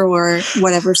labeler or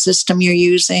whatever system you're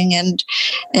using and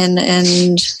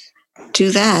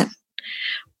do that.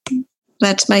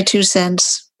 That's my 2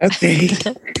 cents. Okay.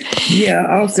 Yeah.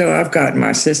 Also, I've got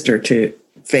my sister to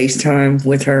FaceTime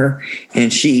with her,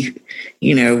 and she,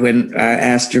 when I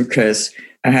asked her, because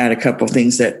I had a couple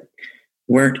things that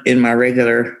weren't in my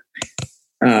regular,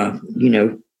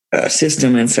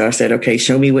 system. And so I said, okay,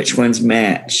 show me which ones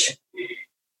match.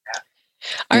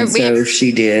 And so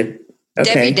she did.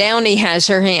 Okay. Debbie Downey has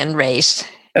her hand raised.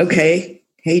 Okay.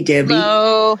 Hey, Debbie.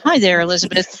 Hello. Hi there,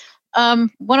 Elizabeth.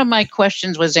 One of my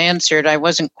questions was answered. I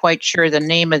wasn't quite sure the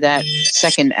name of that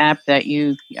second app that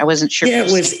I wasn't sure. Yeah,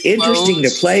 it was interesting to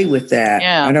play with that.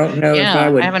 Yeah. I don't know if I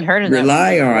would haven't heard of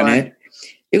rely on it.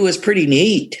 It was pretty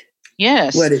neat.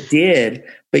 Yes. What it did,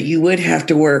 but you would have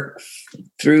to work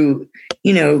through,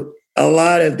 a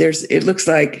lot of, it looks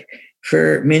like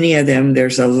for many of them,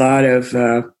 there's a lot of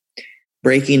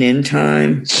breaking in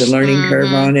time, the learning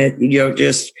curve on it. You don't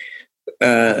just,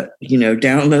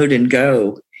 download and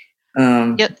go.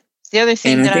 The other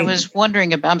thing I was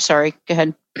wondering about, I'm sorry, go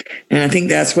ahead. And I think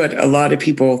that's what a lot of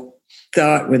people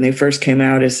thought when they first came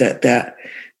out, is that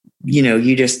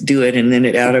you just do it and then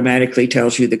it automatically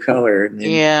tells you the color.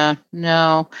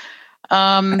 No.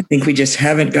 I think we just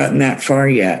haven't gotten that far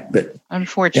yet, but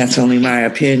unfortunately, that's only my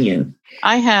opinion.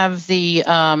 I have the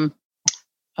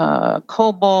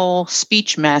Cobol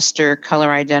Speechmaster color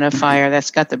identifier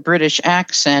that's got the British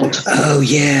accent. Oh,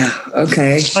 yeah.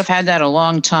 Okay. I've had that a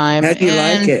long time. How do you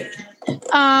like it?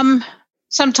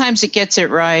 Sometimes it gets it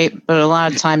right, but a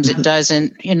lot of times it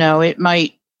doesn't. It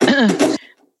might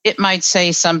it might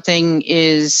say something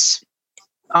is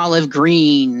olive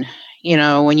green,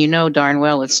 when darn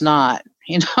well it's not,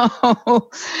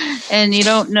 and you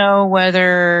don't know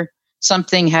whether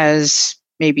something has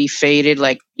maybe faded,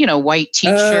 like, white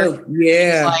t-shirt,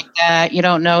 things like that. You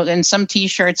don't know. And some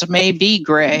t-shirts may be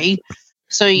gray.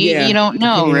 So you don't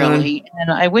know really.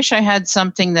 And I wish I had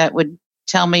something that would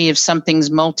tell me if something's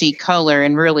multicolor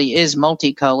and really is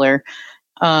multicolor,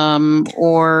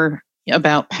 or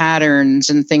about patterns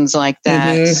and things like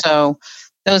that. So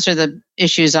those are the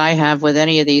issues I have with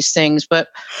any of these things. But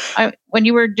when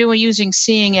you were using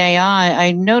Seeing AI,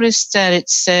 I noticed that it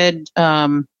said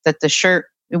that the shirt,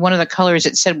 one of the colors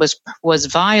it said was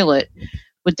violet.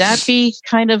 Would that be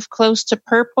kind of close to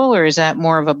purple, or is that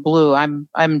more of a blue? I'm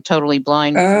totally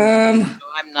blind. So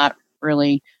I'm not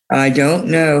really. I don't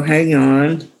know. Hang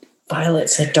on.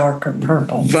 Violet's a darker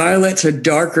purple. Violet's a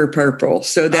darker purple.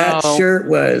 So that shirt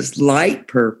was light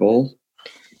purple,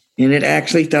 and it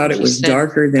actually thought it was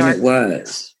darker than it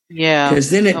was. Yeah.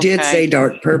 Because then it did say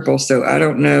dark purple. So I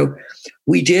don't know.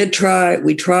 We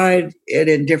tried it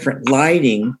in different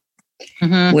lighting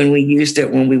when we used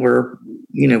it, when we were,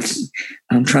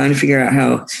 I'm trying to figure out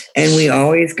how, and we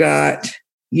always got,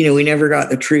 we never got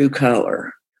the true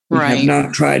color. We have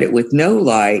not tried it with no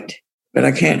light, but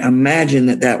I can't imagine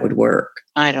that would work.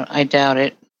 I doubt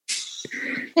it.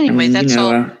 Anyway, that's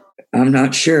all. I'm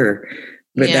not sure,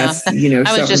 but that's, I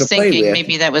was just to play thinking with.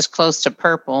 Maybe that was close to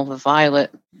purple, the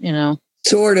violet,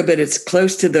 Sort of, but it's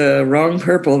close to the wrong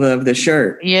purple of the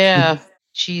shirt. Yeah.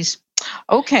 Jeez.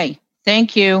 Okay.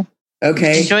 Thank you.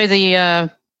 Okay.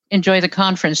 Enjoy the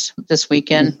conference this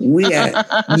weekend.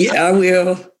 I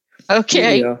will.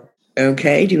 Okay.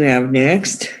 Okay. Do you have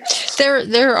next?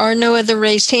 There are no other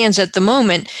raised hands at the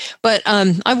moment, but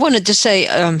I wanted to say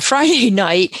Friday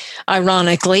night,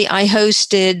 ironically, I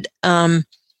hosted. I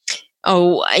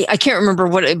can't remember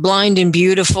what Blind and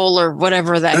Beautiful or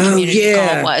whatever that community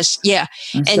call was. Yeah,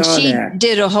 and she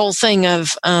did a whole thing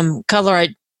of color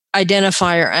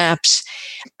identifier apps,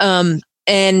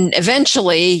 and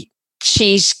eventually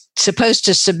she's supposed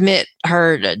to submit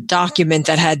her document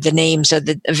that had the names of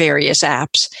the various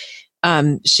apps.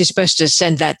 She's supposed to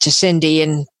send that to Cindy,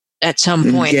 and at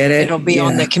some point it'll be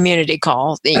on the community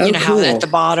call. You know how at the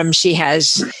bottom she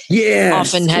has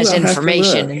often has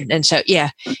information, and so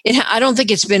I don't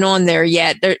think it's been on there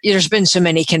yet. There's been so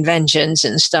many conventions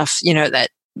and stuff, that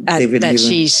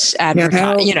she's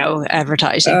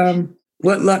advertising.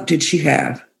 What luck did she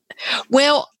have?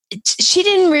 Well, she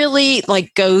didn't really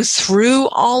go through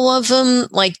all of them,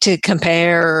 to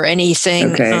compare or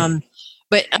anything. Okay.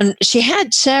 But she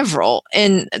had several,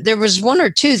 and there was one or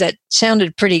two that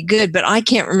sounded pretty good, but I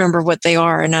can't remember what they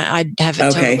are, and I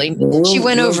haven't totally. She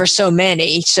went over so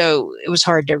many, so it was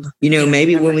hard to.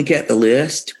 Maybe when we get the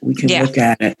list, we can look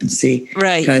at it and see.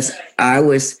 Right. Because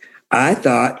I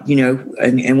thought,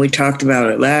 and we talked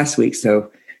about it last week. So,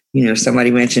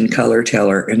 somebody mentioned Color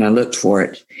Teller, and I looked for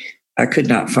it. I could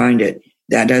not find it.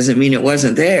 That doesn't mean it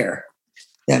wasn't there.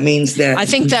 That means that I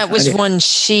think that was one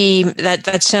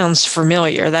that sounds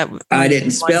familiar. That I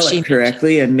didn't spell it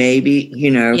correctly, and maybe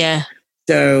Yeah.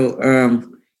 So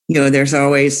there's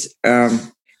always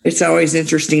it's always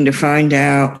interesting to find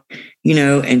out,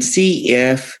 and see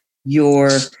if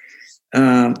your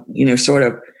sort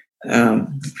of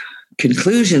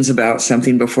conclusions about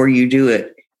something before you do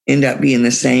it end up being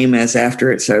the same as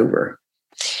after it's over.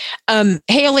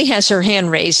 Haley has her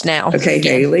hand raised now. Okay,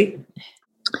 again. Haley.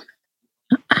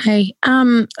 Hi.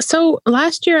 So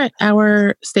last year at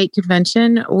our state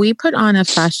convention, we put on a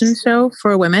fashion show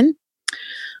for women.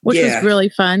 which was really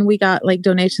fun. We got like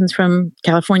donations from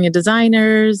California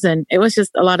designers, and it was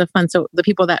just a lot of fun. So the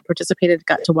people that participated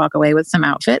got to walk away with some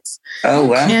outfits. Oh,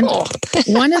 wow. And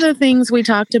one of the things we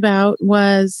talked about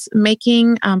was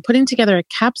putting together a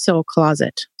capsule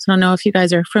closet. So I don't know if you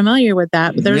guys are familiar with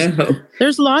that, but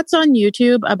there's lots on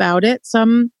YouTube about it.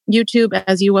 Some YouTube,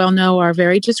 as you well know, are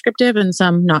very descriptive and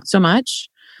some not so much.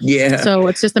 Yeah. So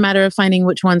it's just a matter of finding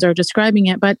which ones are describing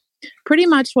it. But pretty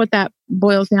much what that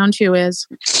boils down to is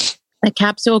a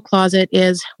capsule closet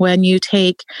is when you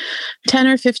take 10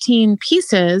 or 15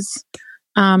 pieces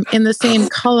in the same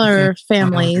color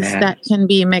families that can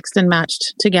be mixed and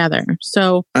matched together.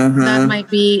 So that might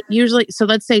be usually, so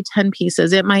let's say 10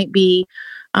 pieces. It might be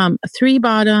 3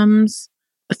 bottoms,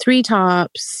 3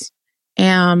 tops, 2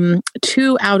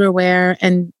 outerwear,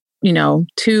 and,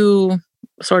 2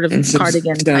 sort of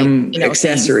cardigan type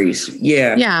accessories. Things.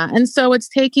 Yeah. And so it's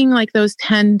taking like those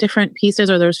 10 different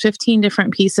pieces, or there's 15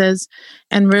 different pieces,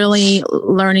 and really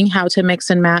learning how to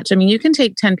mix and match. I mean, you can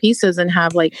take 10 pieces and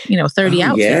have 30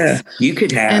 outfits. Yeah, you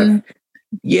could have.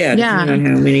 Depending on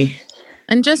how many.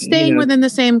 And just staying within the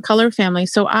same color family.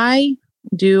 So I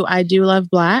do love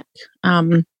black.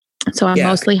 So I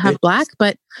mostly have black,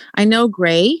 but I know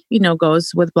gray,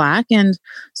 goes with black. And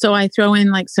so I throw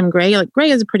in like some gray. Like gray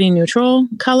is a pretty neutral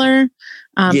color.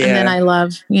 And then I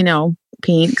love,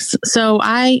 pinks. So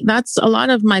that's a lot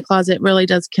of my closet really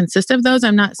does consist of those.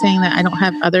 I'm not saying that I don't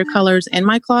have other colors in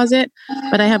my closet,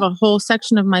 but I have a whole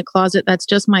section of my closet that's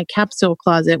just my capsule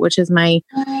closet, which is my,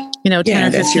 10 or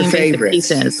 15 basic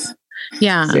pieces.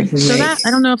 Yeah. So that,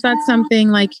 I don't know if that's something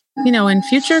like, in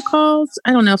future calls,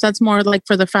 I don't know if that's more like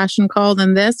for the fashion call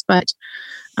than this, but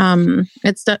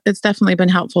it's definitely been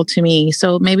helpful to me.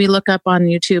 So maybe look up on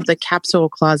YouTube, the capsule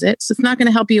closets. It's not going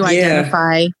to help you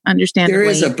identify, understandably. There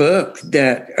is a book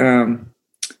that,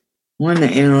 one of the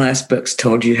NLS books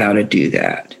told you how to do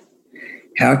that,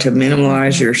 how to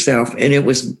minimize yourself. And it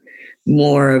was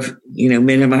more of,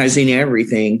 minimizing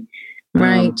everything.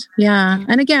 Right. Yeah.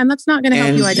 And again, that's not going to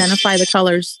help you identify the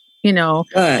colors,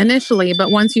 initially.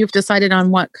 But once you've decided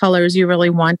on what colors you really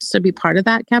want to be part of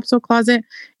that capsule closet,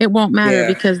 it won't matter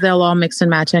because they'll all mix and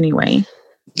match anyway.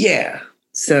 Yeah.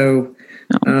 So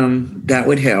that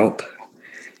would help.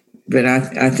 But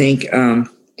I think,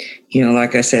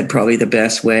 like I said, probably the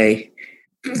best way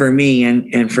for me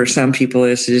and for some people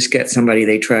is to just get somebody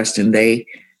they trust and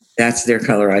that's their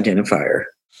color identifier.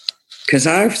 Because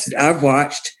I've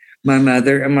watched my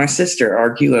mother and my sister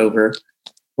argue over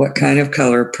what kind of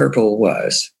color purple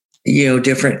was.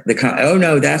 Different. Oh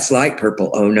no, that's light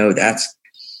purple. Oh no, that's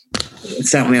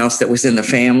something else that was in the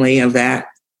family of that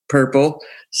purple.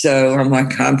 So I'm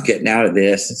like, I'm getting out of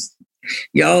this.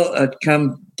 Y'all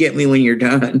come get me when you're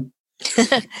done.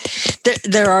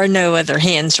 There are no other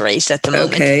hands raised at the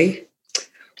moment. Okay.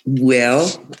 Well,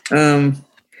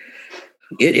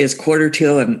 it is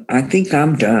 1:45 and I think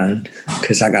I'm done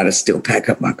because I got to still pack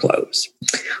up my clothes.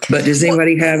 But does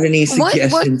anybody have any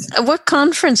suggestions? What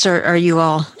conference are you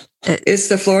all at? It's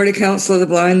the Florida Council of the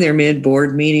Blind, their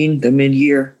mid-board meeting, the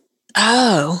mid-year.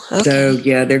 Oh, okay. So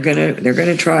yeah, they're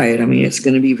gonna try it. I mean, it's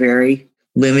gonna be very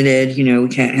limited. We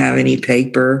can't have any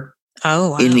paper.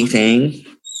 Oh, wow. Anything,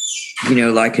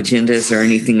 like agendas or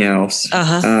anything else.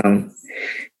 And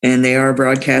they are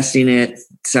broadcasting it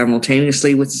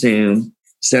simultaneously with Zoom.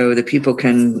 So the people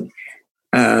can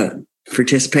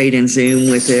participate in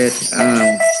Zoom with it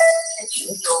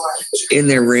in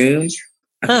their room.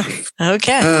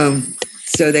 Okay.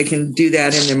 So they can do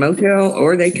that in their motel,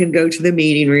 or they can go to the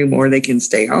meeting room, or they can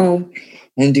stay home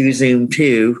and do Zoom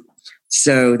too.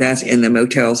 So that's in the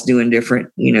motels doing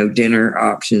different, dinner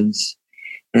options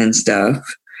and stuff.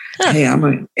 Hey, I'm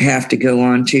going to have to go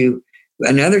on to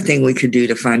another thing we could do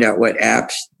to find out what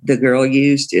apps the girl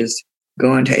used is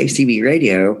go on to ACB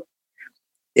Radio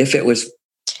if it was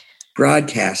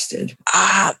broadcasted.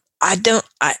 I don't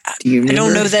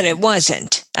know that it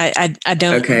wasn't. I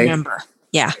don't remember.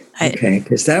 Yeah. Okay.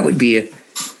 Because that would be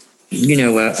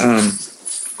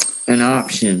an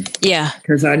option. Yeah.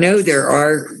 Because I know there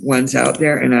are ones out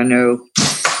there and I know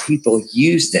people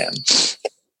use them.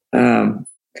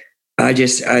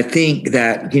 I think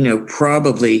that,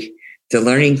 probably the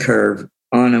learning curve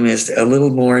on them is a little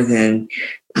more than,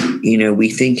 we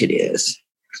think it is.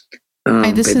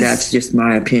 But that's just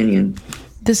my opinion.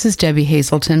 This is Debbie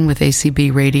Hazelton with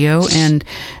ACB Radio, and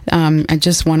I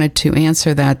just wanted to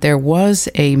answer that. There was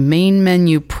a main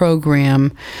menu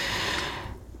program,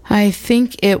 I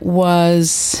think it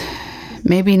was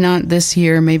maybe not this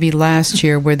year, maybe last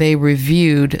year, where they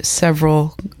reviewed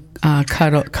several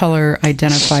color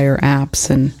identifier apps,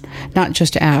 and not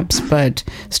just apps, but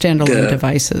standalone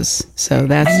devices. So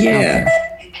that's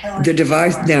the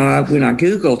device, now when I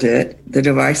Googled it, the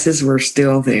devices were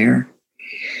still there.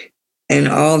 And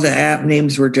all the app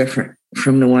names were different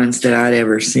from the ones that I'd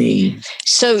ever seen.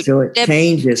 So it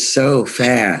changes so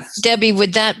fast. Debbie,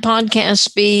 would that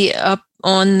podcast be up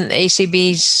on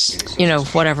ACB's,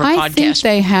 whatever podcast? I think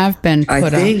they have been put up. I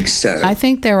think so. I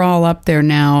think they're all up there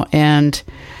now. And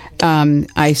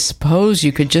I suppose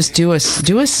you could just do a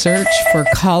search for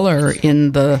color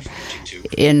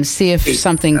and see if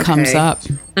something comes up.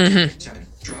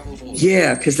 Mm-hmm.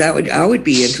 Yeah, because I would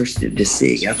be interested to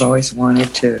see. I've always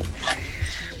wanted to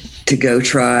go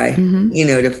try,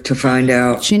 to find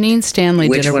out. Janine Stanley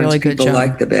did a really good job. Which ones people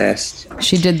like the best.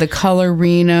 She did the color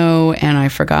Reno, and I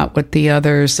forgot what the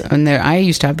others. And I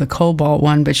used to have the Cobalt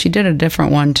one, but she did a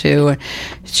different one too.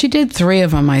 She did 3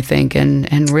 of them, I think,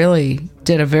 and really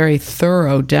did a very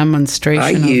thorough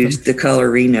demonstration. I used the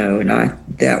color Reno, and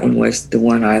that one was the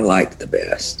one I liked the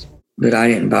best, but I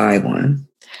didn't buy one.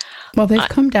 Well, they've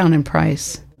come down in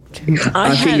price.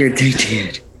 I figured they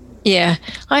did. Yeah,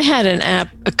 I had an app,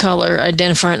 a color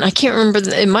identifier, and I can't remember.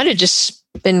 It might have just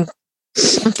been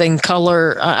something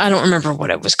color. I don't remember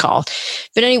what it was called.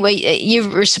 But anyway, you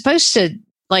were supposed to,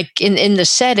 like in the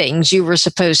settings, you were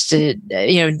supposed to,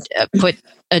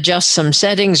 adjust some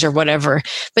settings or whatever.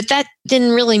 But that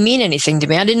didn't really mean anything to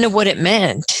me. I didn't know what it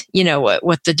meant,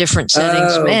 what the different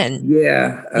settings meant.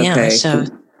 Yeah, okay. Yeah, so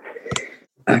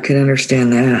I can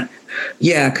understand that.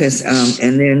 Yeah, because,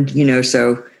 and then,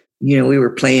 we were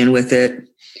playing with it.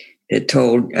 It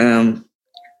told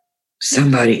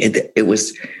somebody it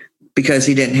was because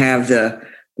he didn't have the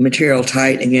material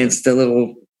tight against the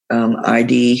little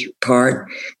ID part.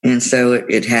 And so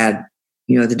it had,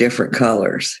 the different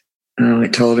colors.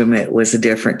 It told him it was a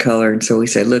different color. And so we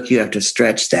said, look, you have to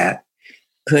stretch that.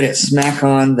 Put it smack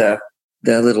on the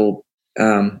little,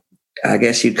 I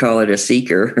guess you'd call it a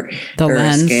seeker or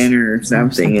lens. A scanner or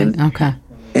something.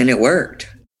 And it worked.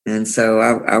 And so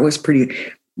I was pretty,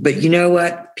 but you know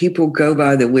what? People go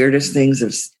by the weirdest things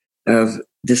of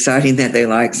deciding that they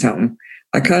like something.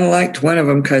 I kind of liked one of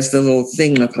them because the little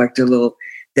thing looked like the little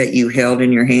that you held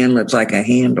in your hand looked like a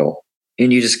handle,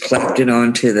 and you just clapped it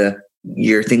onto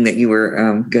your thing that you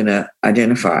were going to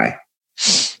identify.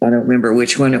 I don't remember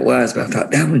which one it was, but I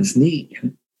thought that one's neat.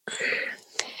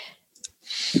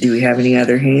 Do we have any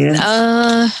other hands?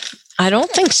 I don't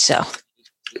think so.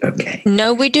 Okay.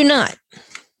 No, we do not.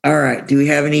 All right. Do we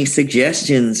have any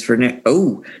suggestions for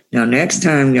now next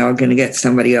time y'all going to get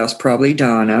somebody else, probably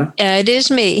Donna. It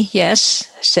is me. Yes.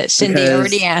 Cindy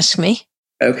already asked me.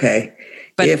 Okay.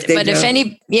 But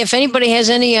if anybody has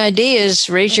any ideas,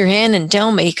 raise your hand and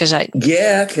tell me because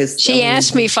she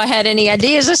asked me if I had any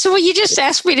ideas. I said, well, you just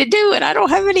asked me to do it. I don't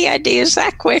have any ideas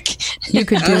that quick. You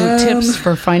could do tips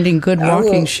for finding good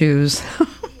walking shoes.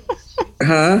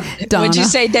 Huh? Donna, what'd you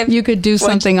say, Deb? You could do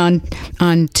something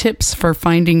on tips for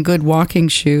finding good walking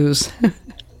shoes.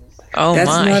 That's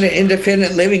not an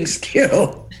independent living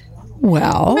skill.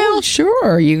 Well,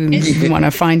 sure. You want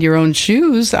to find your own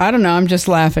shoes. I don't know. I'm just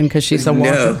laughing because she's a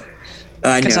walker. No,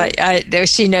 I know. Because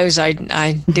she knows I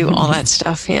do all that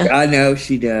stuff. Yeah, I know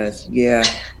she does. Yeah,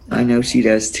 I know she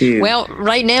does too. Well,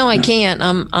 right now I can't.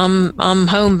 I'm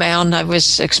homebound. I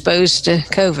was exposed to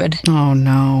COVID. Oh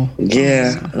no.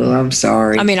 Yeah. Oh, I'm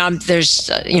sorry. I mean, there's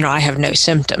I have no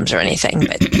symptoms or anything,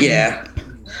 but yeah,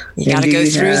 you got to go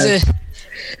through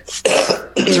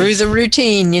the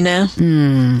routine,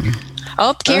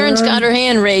 Oh, Karen's got her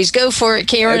hand raised. Go for it,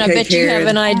 Karen. Okay, I bet Karen. You have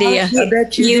an idea. I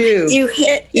bet you do.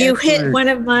 You hit one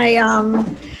of my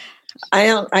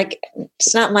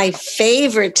it's not my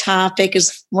favorite topic.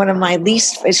 Is one of my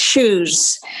least is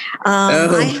shoes.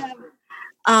 I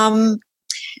have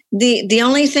the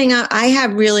only thing I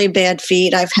have really bad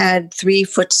feet. I've had 3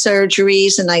 foot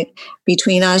surgeries, and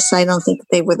between us, I don't think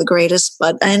they were the greatest.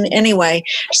 But anyway,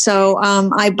 so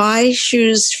I buy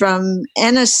shoes from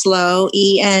Eneslow,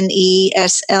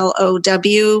 ENESLOW.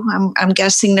 I'm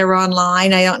guessing they're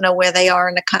online. I don't know where they are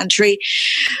in the country.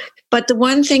 But the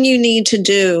one thing you need to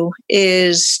do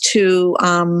is to,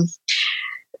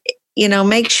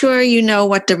 make sure you know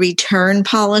what the return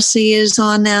policy is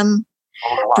on them.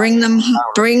 Bring them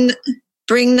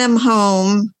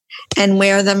home and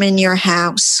wear them in your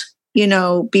house,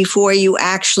 before you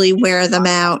actually wear them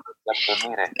out,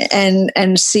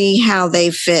 and see how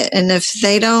they fit. And if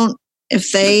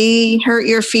they hurt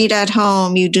your feet at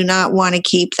home, you do not want to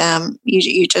keep them.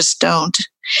 You just don't.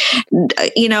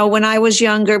 When I was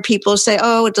younger, people say,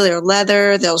 oh, they're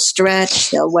leather, they'll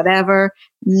stretch, they'll whatever.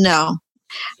 No.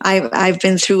 I've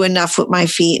been through enough with my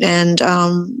feet, and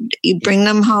you bring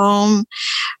them home,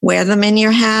 wear them in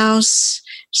your house,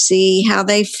 see how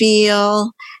they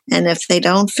feel, and if they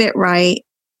don't fit right,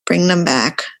 bring them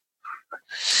back.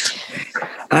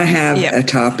 I have a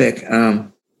topic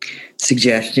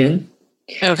suggestion.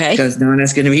 Okay. Because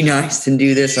Donna's going to be nice and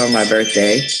do this on my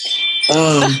birthday.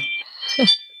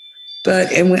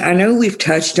 But I know we've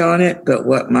touched on it, but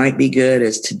what might be good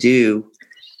is to do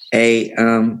a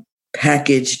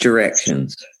package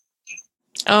directions.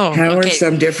 Oh, how are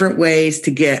some different ways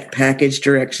to get package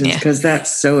directions? Because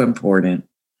that's so important.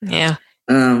 Yeah.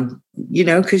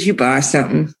 Because you buy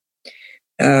something,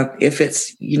 if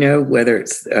it's, whether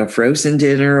it's a frozen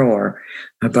dinner or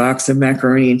a box of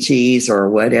macaroni and cheese or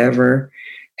whatever,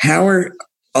 how are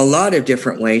a lot of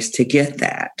different ways to get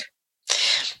that?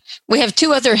 We have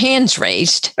 2 other hands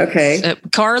raised. Okay.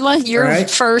 Carla, you're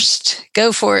first.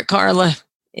 Go for it, Carla.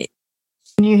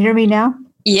 Can you hear me now?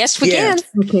 Yes, we can.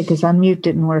 Okay, because unmute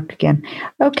didn't work again.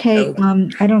 Okay,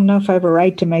 I don't know if I have a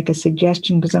right to make a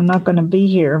suggestion because I'm not going to be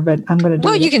here, but I'm going to do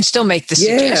it. Well, you can still make the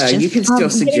suggestion. Yeah, you can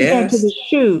still suggest. Getting back to the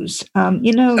shoes,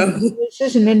 this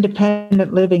is an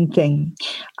independent living thing.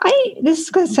 This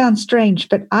is going to sound strange,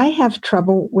 but I have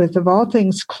trouble with, of all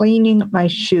things, cleaning my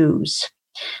shoes.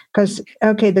 Because,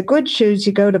 the good shoes,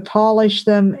 you go to polish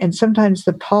them, and sometimes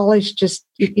the polish just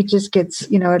gets,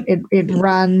 it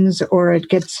runs, or it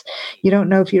gets, you don't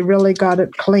know if you really got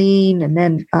it clean. And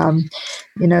then,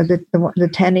 the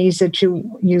tennies that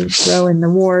you throw in the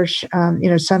wash,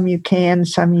 some you can,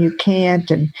 some you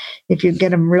can't. And if you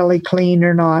get them really clean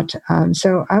or not.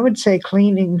 So I would say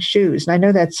cleaning shoes. And I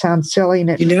know that sounds silly. And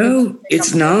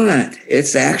it's not.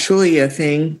 It's actually a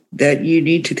thing that you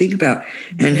need to think about,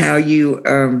 and how you,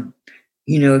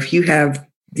 if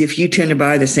you tend to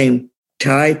buy the same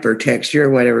type or texture or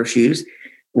whatever shoes,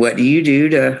 what do you do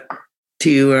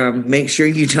to make sure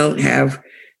you don't have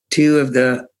 2 of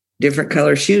the different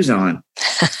color shoes on?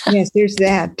 Yes, there's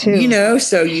that too.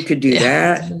 So you could do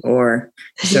that, or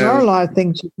there are a lot of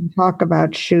things you can talk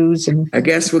about shoes, and I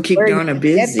guess we'll keep Donna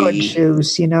busy. Good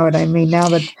shoes, you know what I mean? Now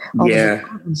that all the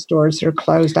department stores are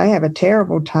closed, I have a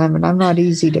terrible time, and I'm not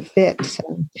easy to fit.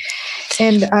 So.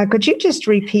 And could you just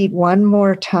repeat one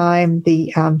more time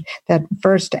the that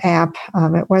first app?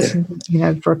 It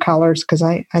wasn't for colors, because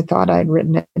I thought I'd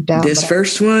written it down. This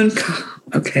first one,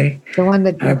 okay. The one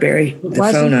that I buried the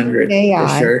phone under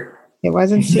the shirt. It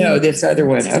wasn't. No, this other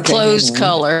one. Okay. Closed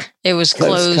color. It was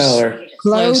closed color.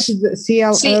 Close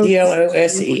CLOSE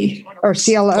or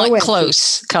CLOSE. Like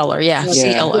close color, yeah.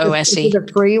 CLOSE. Is it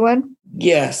a free one?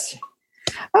 Yes.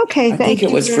 Okay, I think it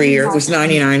was free, or it was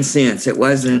 99 cents. It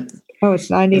wasn't. Oh,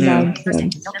 it's 99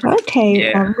 cents.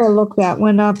 Okay, I'm going to look that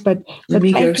one up. But thank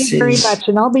you very much,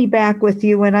 and I'll be back with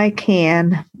you when I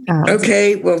can.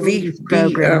 Okay, well, be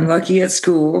lucky at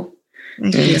school,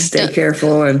 and stay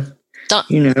careful, and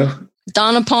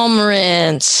Donna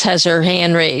Pomerantz has her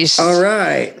hand raised. All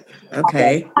right.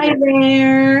 Okay. Hi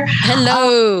there.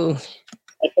 Hello.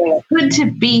 Good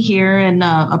to be here, and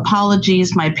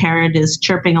apologies. My parrot is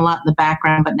chirping a lot in the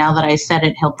background, but now that I said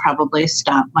it, he'll probably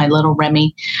stop. My little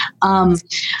Remy. I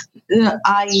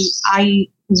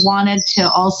wanted to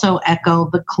also echo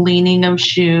the cleaning of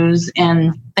shoes,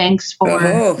 and thanks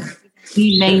for.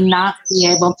 He may not be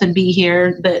able to be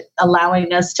here, but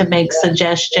allowing us to make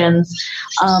suggestions.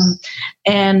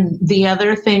 And the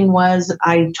other thing was,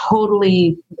 I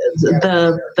totally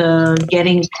the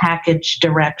getting package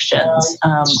directions,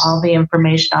 all the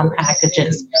information on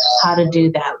packages, how to do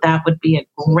that. That would be a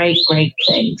great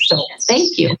thing. So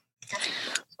thank you.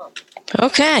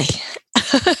 Okay.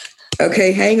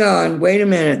 Okay, hang on. Wait a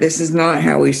minute. This is not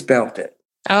how we spelt it.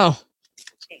 Oh.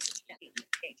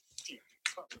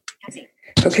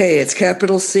 Okay, it's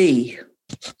capital C.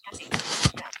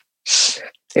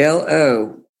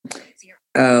 L-O.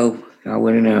 Oh, I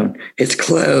would have known. It's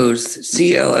closed.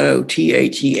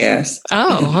 CLOTHES.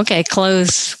 Oh, okay.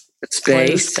 Close.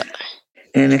 Space.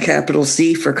 And a capital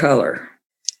C for color.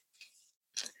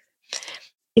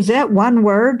 Is that one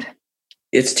word?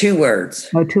 It's 2 words.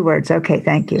 Oh, 2 words. Okay,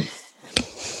 thank you.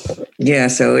 Yeah,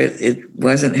 so it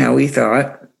wasn't how we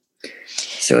thought.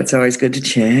 So it's always good to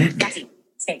check.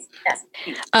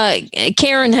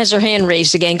 Karen has her hand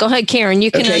raised again. Go ahead, Karen.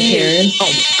 You can unmute. Karen.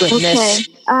 Oh, goodness.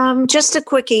 Okay. Just a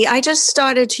quickie. I just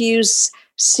started to use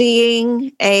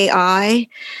Seeing AI,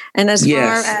 and as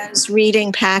far as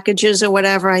reading packages or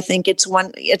whatever, I think it's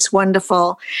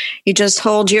wonderful. You just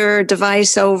hold your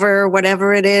device over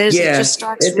whatever it is. Yeah, it just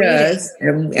starts reading.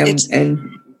 Does.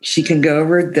 And she can go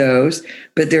over those,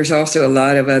 but there's also a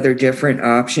lot of other different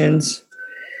options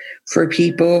for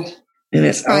people. And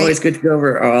it's always good to go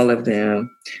over all of them.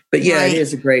 But it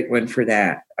is a great one for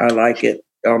that. I like it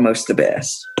almost the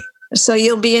best. So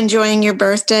you'll be enjoying your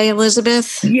birthday,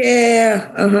 Elizabeth? Yeah.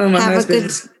 My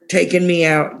husband's taking me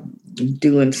out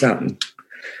doing something.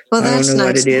 Well, that's I don't know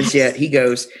nice. what it is yet. He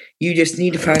goes, you just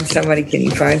need to find somebody. Can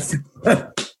you find somebody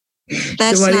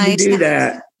nice. to do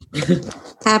that?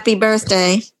 Happy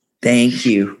birthday. Thank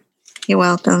you. You're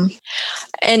welcome.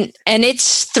 And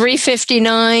it's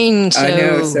 3:59. So I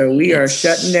know. So we are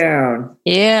shutting down.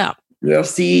 Yeah.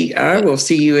 I will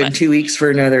see you in 2 weeks for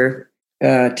another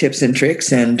tips and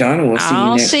tricks, and Donna will see you next week.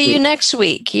 I'll see you next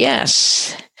week.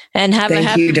 Yes. And have a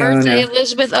happy birthday,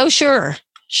 Elizabeth. Oh, sure.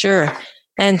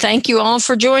 And thank you all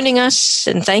for joining us.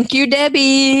 And thank you,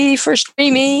 Debbie, for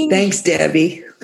streaming. Thanks, Debbie.